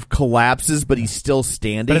kind of collapses, but he's still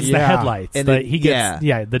standing. But it's the headlights, and he gets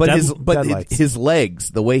headlights. His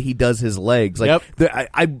legs, the way he does his legs, like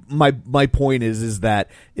my point is that.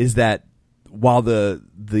 While the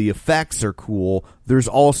effects are cool, there's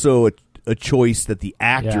also a choice that the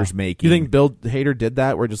actor's making. You think Bill Hader did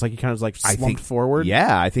that, where just like he kind of slumped forward?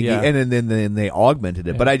 Yeah, I think, and then they augmented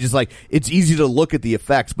it. But I just it's easy to look at the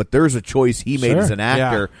effects, but there's a choice he made as an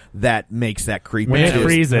actor that makes that creepy. When it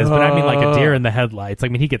freezes, but I mean like a deer in the headlights. I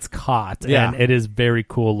mean, he gets caught, and it is very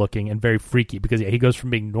cool looking and very freaky because he goes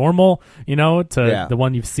from being normal, to the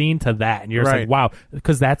one you've seen to that, and you're just like, wow,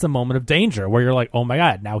 because that's a moment of danger where you're like, oh my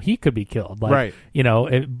god, now he could be killed. Like,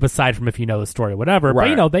 aside from if you know the story or whatever,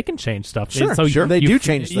 but they can change stuff. Sure, they do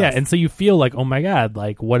change stuff. Yeah, and so you feel like, oh my god,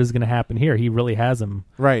 like what is going to happen here? He really has him.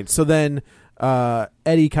 Right. So then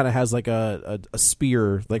Eddie kind of has like a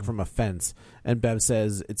spear like from a fence, and Bev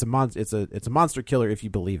says it's a monster killer if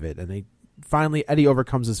you believe it. And finally Eddie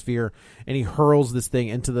overcomes his fear and he hurls this thing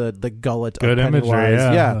into the gullet of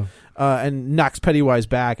Pennywise. And knocks Pennywise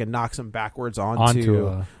back and knocks him backwards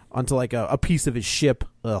onto like a piece of his ship.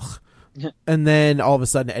 Ugh. And then all of a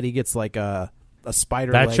sudden Eddie gets like a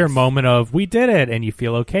spider. That's your moment of we did it, and you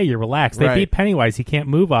feel okay. You're relaxed. They beat Pennywise. He can't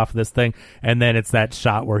move off of this thing, and then it's that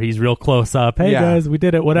shot where he's real close up. Hey guys, we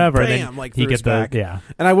did it. Whatever. Bam, and then like he gets back. And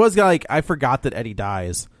I was like, I forgot that Eddie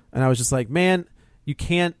dies, and I was just like, man, you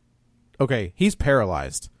can't. Okay, he's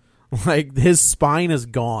paralyzed. Like his spine is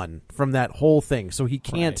gone from that whole thing, so he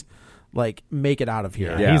can't. Like make it out of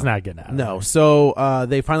here. He's not getting out. No. So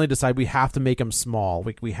they finally decide we have to make him small.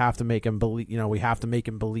 We have to make him believe. We have to make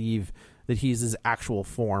him believe that he's his actual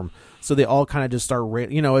form. So they all kind of just start.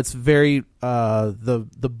 It's very the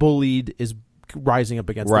bullied is rising up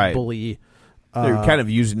against the bully. They're kind of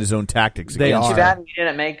using his own tactics. They are. Too bad we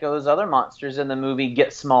didn't make those other monsters in the movie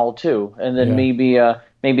get small too, and then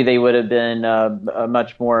maybe they would have been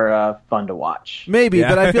much more fun to watch. Maybe,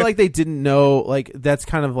 but I feel like they didn't know. Like that's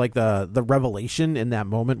kind of like the revelation in that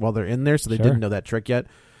moment while they're in there, so they didn't know that trick yet.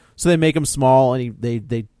 So they make him small, and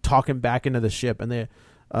they talk him back into the ship, and they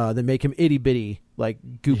make him itty bitty, like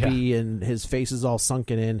goopy, and his face is all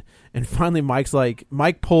sunken in. And finally,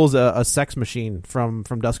 Mike pulls a sex machine from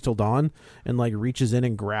Dusk Till Dawn, and like reaches in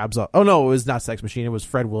and grabs up. Oh no, it was not Sex Machine. It was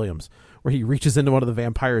Fred Williams, where he reaches into one of the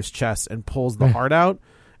vampire's chests and pulls the heart out.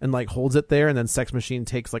 And like holds it there, and then Sex Machine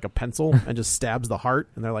takes like a pencil and just stabs the heart,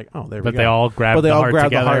 and they're like, "Oh, there we go." But they all grab the heart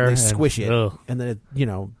together, and they squish it, ugh. and then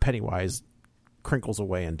it, Pennywise crinkles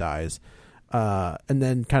away and dies. And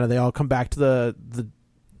then kind of they all come back to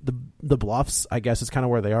the bluffs. I guess is kind of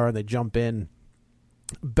where they are, and they jump in.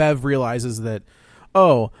 Bev realizes that,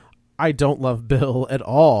 I don't love Bill at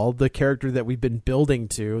all, the character that we've been building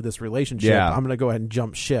to this relationship. Yeah. I'm going to go ahead and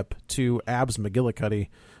jump ship to Abs McGillicuddy.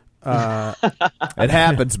 It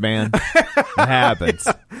happens, man. It happens.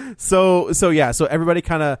 So everybody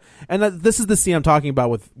kind of, and this is the scene I'm talking about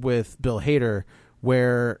with Bill Hader,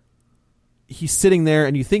 where he's sitting there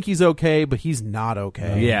and you think he's okay, but he's not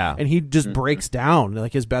okay. Yeah. And he just breaks down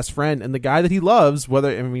like his best friend and the guy that he loves,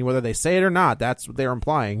 whether they say it or not, that's what they're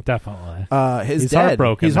implying. Definitely. He's dead.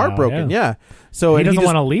 Heartbroken. He's heartbroken. Yeah. So he doesn't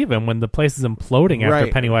want to leave him when the place is imploding after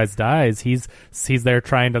Right. Pennywise dies. He's there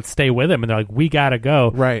trying to stay with him, and they're like, "We gotta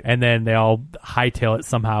go." Right. And then they all hightail it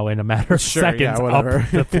somehow in a matter of seconds up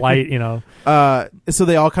the flight. So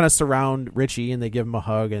they all kind of surround Richie and they give him a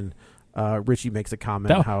hug, and Richie makes a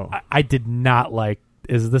comment I did not like.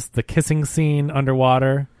 Is this the kissing scene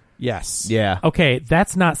underwater? Yes. Yeah. Okay,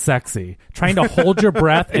 that's not sexy. Trying to hold your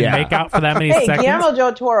breath and make out for that many seconds. Guillermo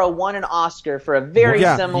del Toro won an Oscar for a very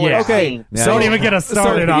similar scene. Yeah. Don't even get us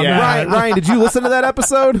started on that. Ryan, did you listen to that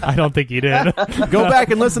episode? I don't think you did. Go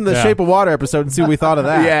back and listen to the Shape of Water episode and see what we thought of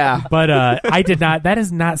that. Yeah. But I did not. That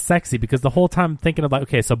is not sexy, because the whole time I'm thinking of like,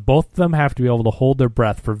 okay, so both of them have to be able to hold their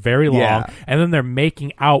breath for very long, and then they're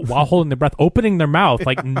making out while holding their breath, opening their mouth,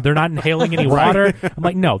 like they're not inhaling any water. I'm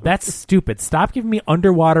like, no, that's stupid. Stop giving me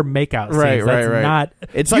underwater makeout scenes. That's not.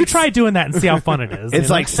 It's you like, try doing that and see how fun it is. It's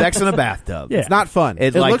like sex in a bathtub. Yeah. It's not fun.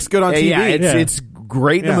 It like, looks good on TV. Yeah, it's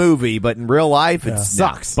great in a movie, but in real life, it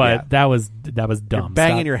sucks. But that was dumb. You're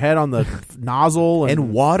banging your head on the nozzle,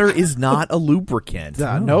 and water is not a lubricant.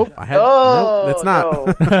 Nope. Nope, that's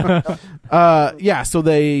not. So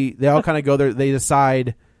they all kind of go there. They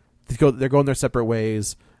decide to go. They're going their separate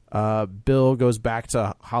ways. Bill goes back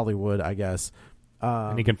to Hollywood, I guess.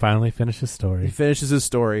 And he can finally finish his story. He finishes his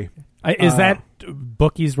story. Is that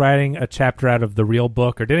Bookie's writing a chapter out of the real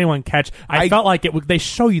book, or did anyone catch? I felt like they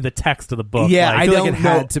show you the text of the book. Yeah, like, I don't it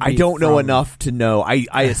had to be I don't know enough to know.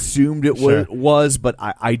 I assumed it was, but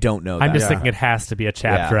I don't know. I'm just thinking it has to be a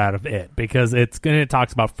chapter out of it, because it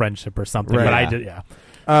talks about friendship or something. Right. But I did, it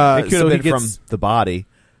could have been from The Body,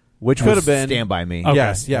 which could was have been Stand By Me. Okay.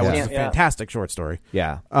 Yes, it was a fantastic short story.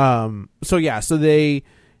 Yeah. So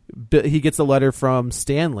he gets a letter from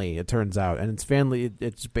Stanley, it turns out, and Stanley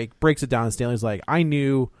it breaks it down, and Stanley's like, I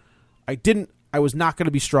was not going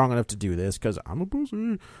to be strong enough to do this because I'm a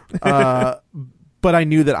pussy, but I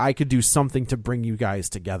knew that I could do something to bring you guys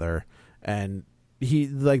together. And he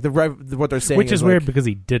like what they're saying, which is weird because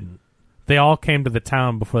he didn't. They all came to the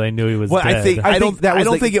town before they knew he was dead. I don't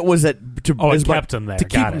think it was it kept him there to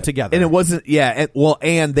keep them together, and it wasn't. Yeah,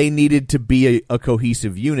 and they needed to be a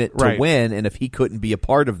cohesive unit to win. And if he couldn't be a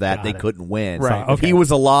part of that, they couldn't win. Right. So if he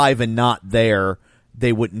was alive and not there,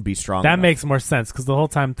 they wouldn't be strong. That enough. makes more sense, because the whole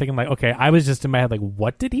time I'm thinking like, okay, I was just in my head like,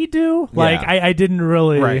 what did he do? Like I didn't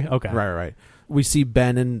really. Right. We see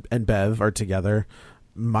Ben and Bev are together.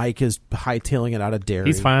 Mike is hightailing it out of Derry.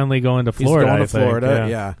 He's finally going to Florida. He's going to Florida.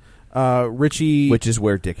 Yeah. Richie, which is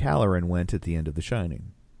where Dick Halloran went at the end of The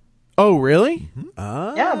Shining. Oh, really?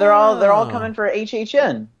 Mm-hmm. Yeah, they're all coming for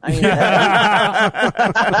HHN. I mean,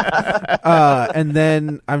 and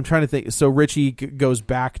then I'm trying to think. So Richie goes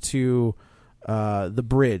back to the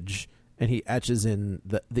bridge, and he etches in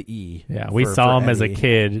the E. Yeah, we saw him as a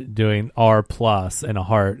kid doing R+ and a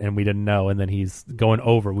heart, and we didn't know. And then he's going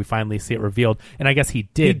over. We finally see it revealed, and I guess he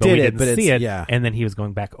did, but we didn't see it. Yeah. And then he was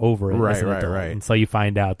going back over it. Right. And so you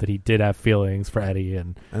find out that he did have feelings for Eddie,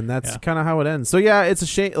 and that's kind of how it ends. So yeah, it's a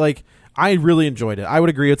shame. Like, I really enjoyed it. I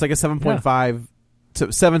would agree. It's like a 7.5 to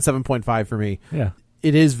 7.5 for me. Yeah,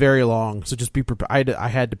 it is very long. So just be prepared. I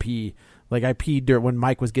had to pee. Like, I peed when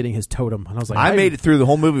Mike was getting his totem, and I was like, I made it through the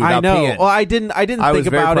whole movie without peeing. Well, I didn't think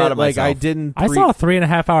about it. Like, I didn't. I saw a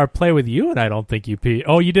 3.5 hour play with you, and I don't think you peed.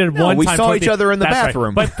 Oh, you did one time. We saw each other in the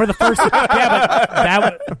bathroom. Right. But for the first,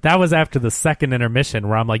 that was after the second intermission,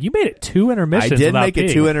 where I'm like, you made it 2 intermissions. I did without make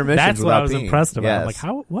it peeing. 2 intermissions. That's what I was peeing. impressed about. Yes. I'm like,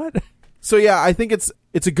 how? What? So yeah, I think it's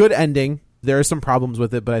a good ending. There are some problems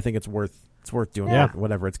with it, but I think it's worth doing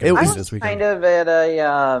whatever it's going to be this weekend. kind of at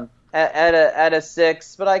a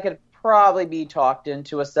 6, but I could probably be talked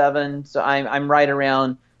into a 7. So I'm right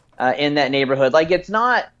around in that neighborhood. Like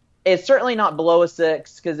it's certainly not below a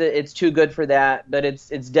 6 because it's too good for that, but it's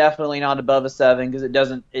definitely not above a 7 because it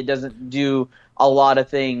doesn't do a lot of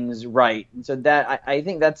things right. And so that I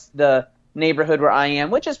think that's the neighborhood where I am,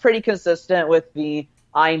 which is pretty consistent with the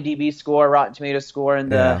IMDb score, Rotten Tomatoes score,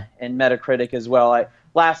 and Metacritic as well.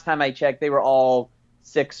 Last time I checked, they were all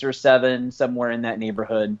 6 or 7, somewhere in that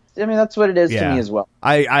neighborhood. I mean, that's what it is to me as well.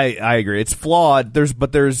 I agree. It's flawed.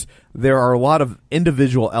 There are a lot of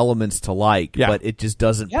individual elements to like, but it just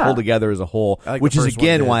doesn't pull together as a whole. Which is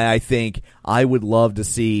again why I think I would love to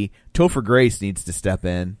see Topher Grace needs to step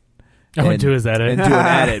in. And do his edit. And do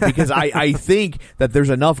an edit. Because I think that there's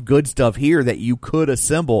enough good stuff here that you could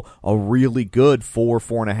assemble a really good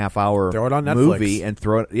 4.5 hour movie and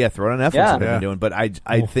throw it on Netflix. Yeah. What I've been doing. But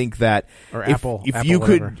I think that or if Apple you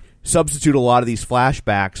whatever. could substitute a lot of these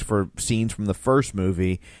flashbacks for scenes from the first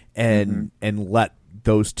movie and let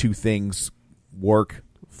those two things work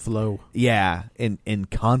flow. Yeah, in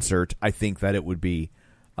concert, I think that it would be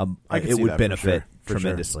it would benefit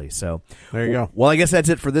tremendously. Sure. So there you go. Well, I guess that's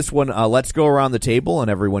it for this one. Let's go around the table and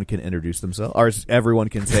everyone can introduce themselves, or everyone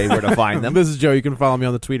can say where to find them. This is Joe. You can follow me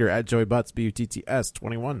on the Twitter at Joey Butts,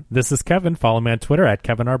 BUTTS21. This is Kevin. Follow me on Twitter at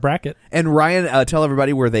Kevin R. Brackett. And Ryan, tell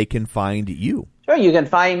everybody where they can find you. Sure, you can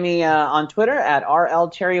find me on Twitter at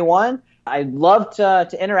RLTerry1. I love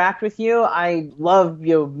to interact with you. I love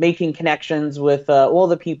making connections with all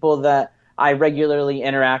the people that I regularly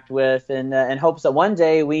interact with, and in hopes that one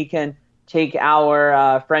day we can take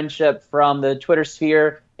our friendship from the Twitter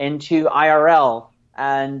sphere into IRL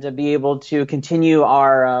and be able to continue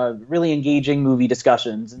our really engaging movie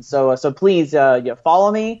discussions. And so please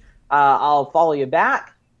follow me. I'll follow you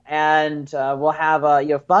back, and we'll have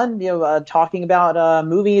fun talking about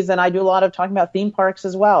movies. And I do a lot of talking about theme parks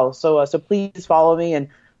as well. So please follow me, and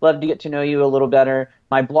love to get to know you a little better.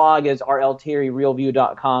 My blog is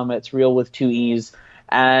rlterryrealview.com. It's real with 2 E's.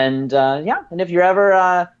 And and if you're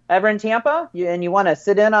ever in Tampa and you want to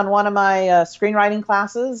sit in on one of my screenwriting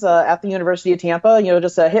classes at the University of Tampa,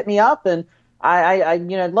 just hit me up, and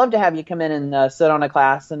I'd love to have you come in and sit on a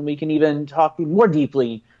class, and we can even talk more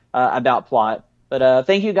deeply about plot. But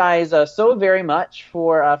thank you guys so very much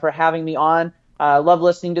for having me on. Love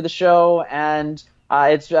listening to the show, and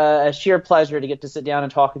it's a sheer pleasure to get to sit down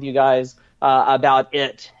and talk with you guys about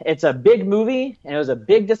it. It's a big movie, and it was a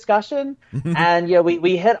big discussion, and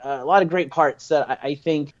we hit a lot of great parts that I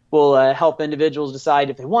think will help individuals decide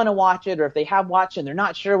if they want to watch it or if they have watched it and they're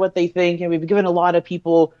not sure what they think. And we've given a lot of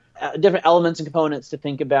people different elements and components to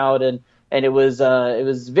think about, and it was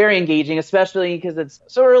very engaging, especially because it's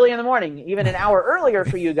so early in the morning, even an hour earlier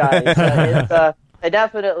for you guys. It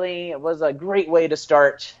definitely was a great way to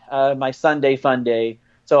start my Sunday fun day.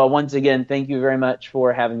 So once again, thank you very much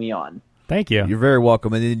for having me on. Thank you. You're very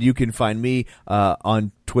welcome. And then you can find me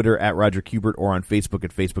on Twitter at Roger Kubert or on Facebook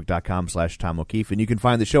at facebook.com/Tom O'Keefe. And you can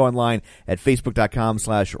find the show online at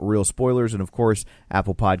facebook.com/Real Spoilers. And, of course,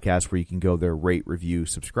 Apple Podcasts, where you can go there, rate, review,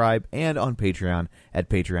 subscribe, and on Patreon at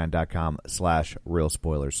patreon.com/Real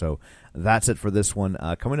Spoilers. So that's it for this one.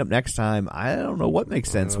 Coming up next time, I don't know what makes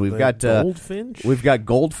sense. We've got Goldfinch? We've got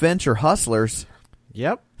Goldfinch or Hustlers.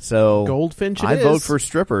 Yep. So Goldfinch. I vote for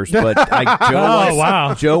strippers, but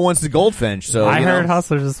Joe wants the Goldfinch. So I heard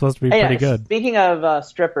Hustlers is supposed to be pretty good. Speaking of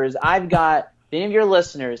strippers, I've got. If any of your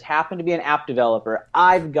listeners happen to be an app developer,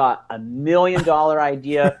 I've got $1 million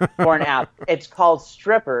idea for an app. It's called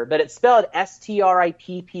Stripper, but it's spelled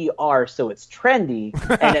STRIPPR, so it's trendy,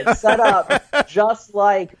 and it's set up just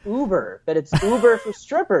like Uber, but it's Uber for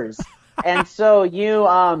strippers. And so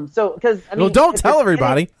because I mean, don't tell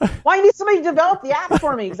everybody. Why you need somebody to develop the app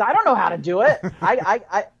for me? Because I don't know how to do it.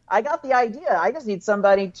 I got the idea. I just need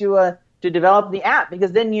somebody to develop the app,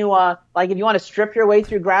 because then you if you want to strip your way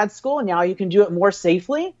through grad school, now you can do it more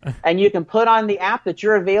safely, and you can put on the app that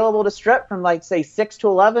you're available to strip from say 6 to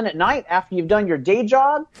 11 at night after you've done your day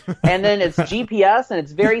job, and then it's GPS and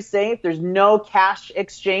it's very safe. There's no cash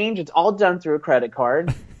exchange. It's all done through a credit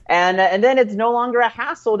card. And then it's no longer a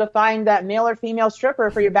hassle to find that male or female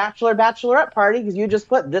stripper for your bachelorette party, because you just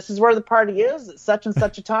put, this is where the party is at such and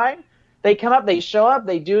such a time. They come up, they show up,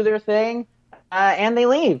 they do their thing, and they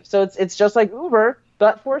leave. So it's just like Uber,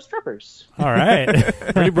 but for strippers. All right.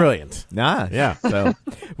 Pretty brilliant. Yeah. So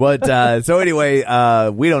anyway,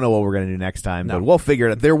 we don't know what we're going to do next time, but we'll figure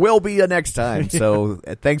it out. There will be a next time. So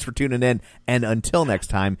thanks for tuning in. And until next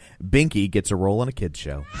time, Binky gets a role in a kids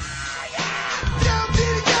show.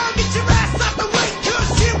 Get your ass out the way,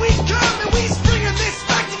 'cause here we come, and we springing this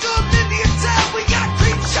spectacle of Indian town. We got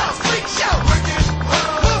creep shows, freak show.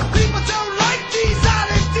 Most people don't like these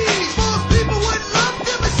oddities. Most people would love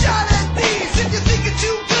them a shot at.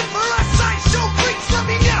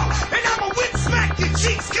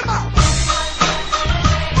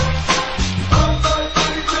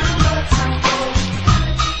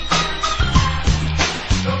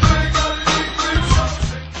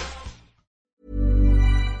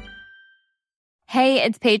 Hey,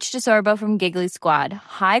 it's Paige DeSorbo from Giggly Squad.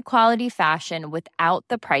 High quality fashion without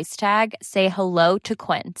the price tag. Say hello to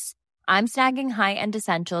Quince. I'm snagging high-end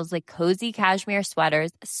essentials like cozy cashmere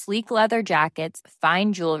sweaters, sleek leather jackets,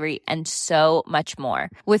 fine jewelry, and so much more.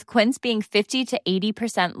 With Quince being 50 to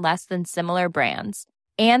 80% less than similar brands.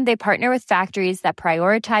 And they partner with factories that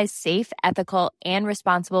prioritize safe, ethical, and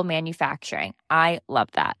responsible manufacturing. I love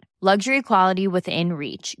that. Luxury quality within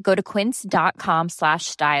reach. Go to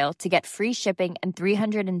quince.com/style to get free shipping and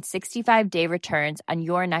 365-day returns on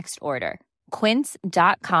your next order.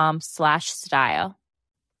 Quince.com/style.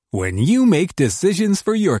 When you make decisions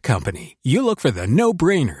for your company, you look for the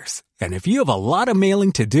no-brainers. And if you have a lot of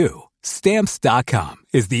mailing to do, Stamps.com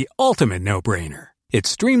is the ultimate no-brainer. It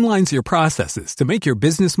streamlines your processes to make your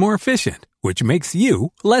business more efficient, which makes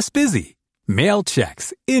you less busy. Mail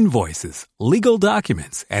checks, invoices, legal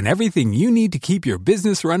documents, and everything you need to keep your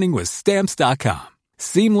business running with Stamps.com.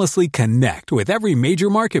 Seamlessly connect with every major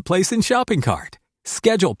marketplace and shopping cart.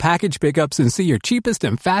 Schedule package pickups and see your cheapest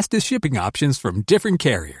and fastest shipping options from different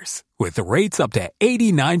carriers, with rates up to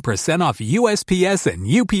 89% off USPS and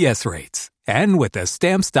UPS rates. And with the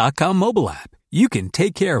Stamps.com mobile app, you can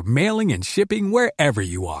take care of mailing and shipping wherever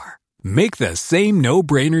you are. Make the same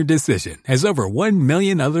no-brainer decision as over 1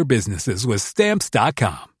 million other businesses with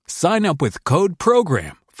Stamps.com. Sign up with code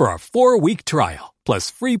PROGRAM for a 4-week trial, plus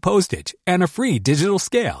free postage and a free digital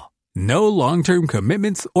scale. No long-term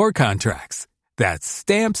commitments or contracts. That's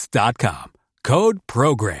Stamps.com. Code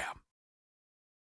PROGRAM.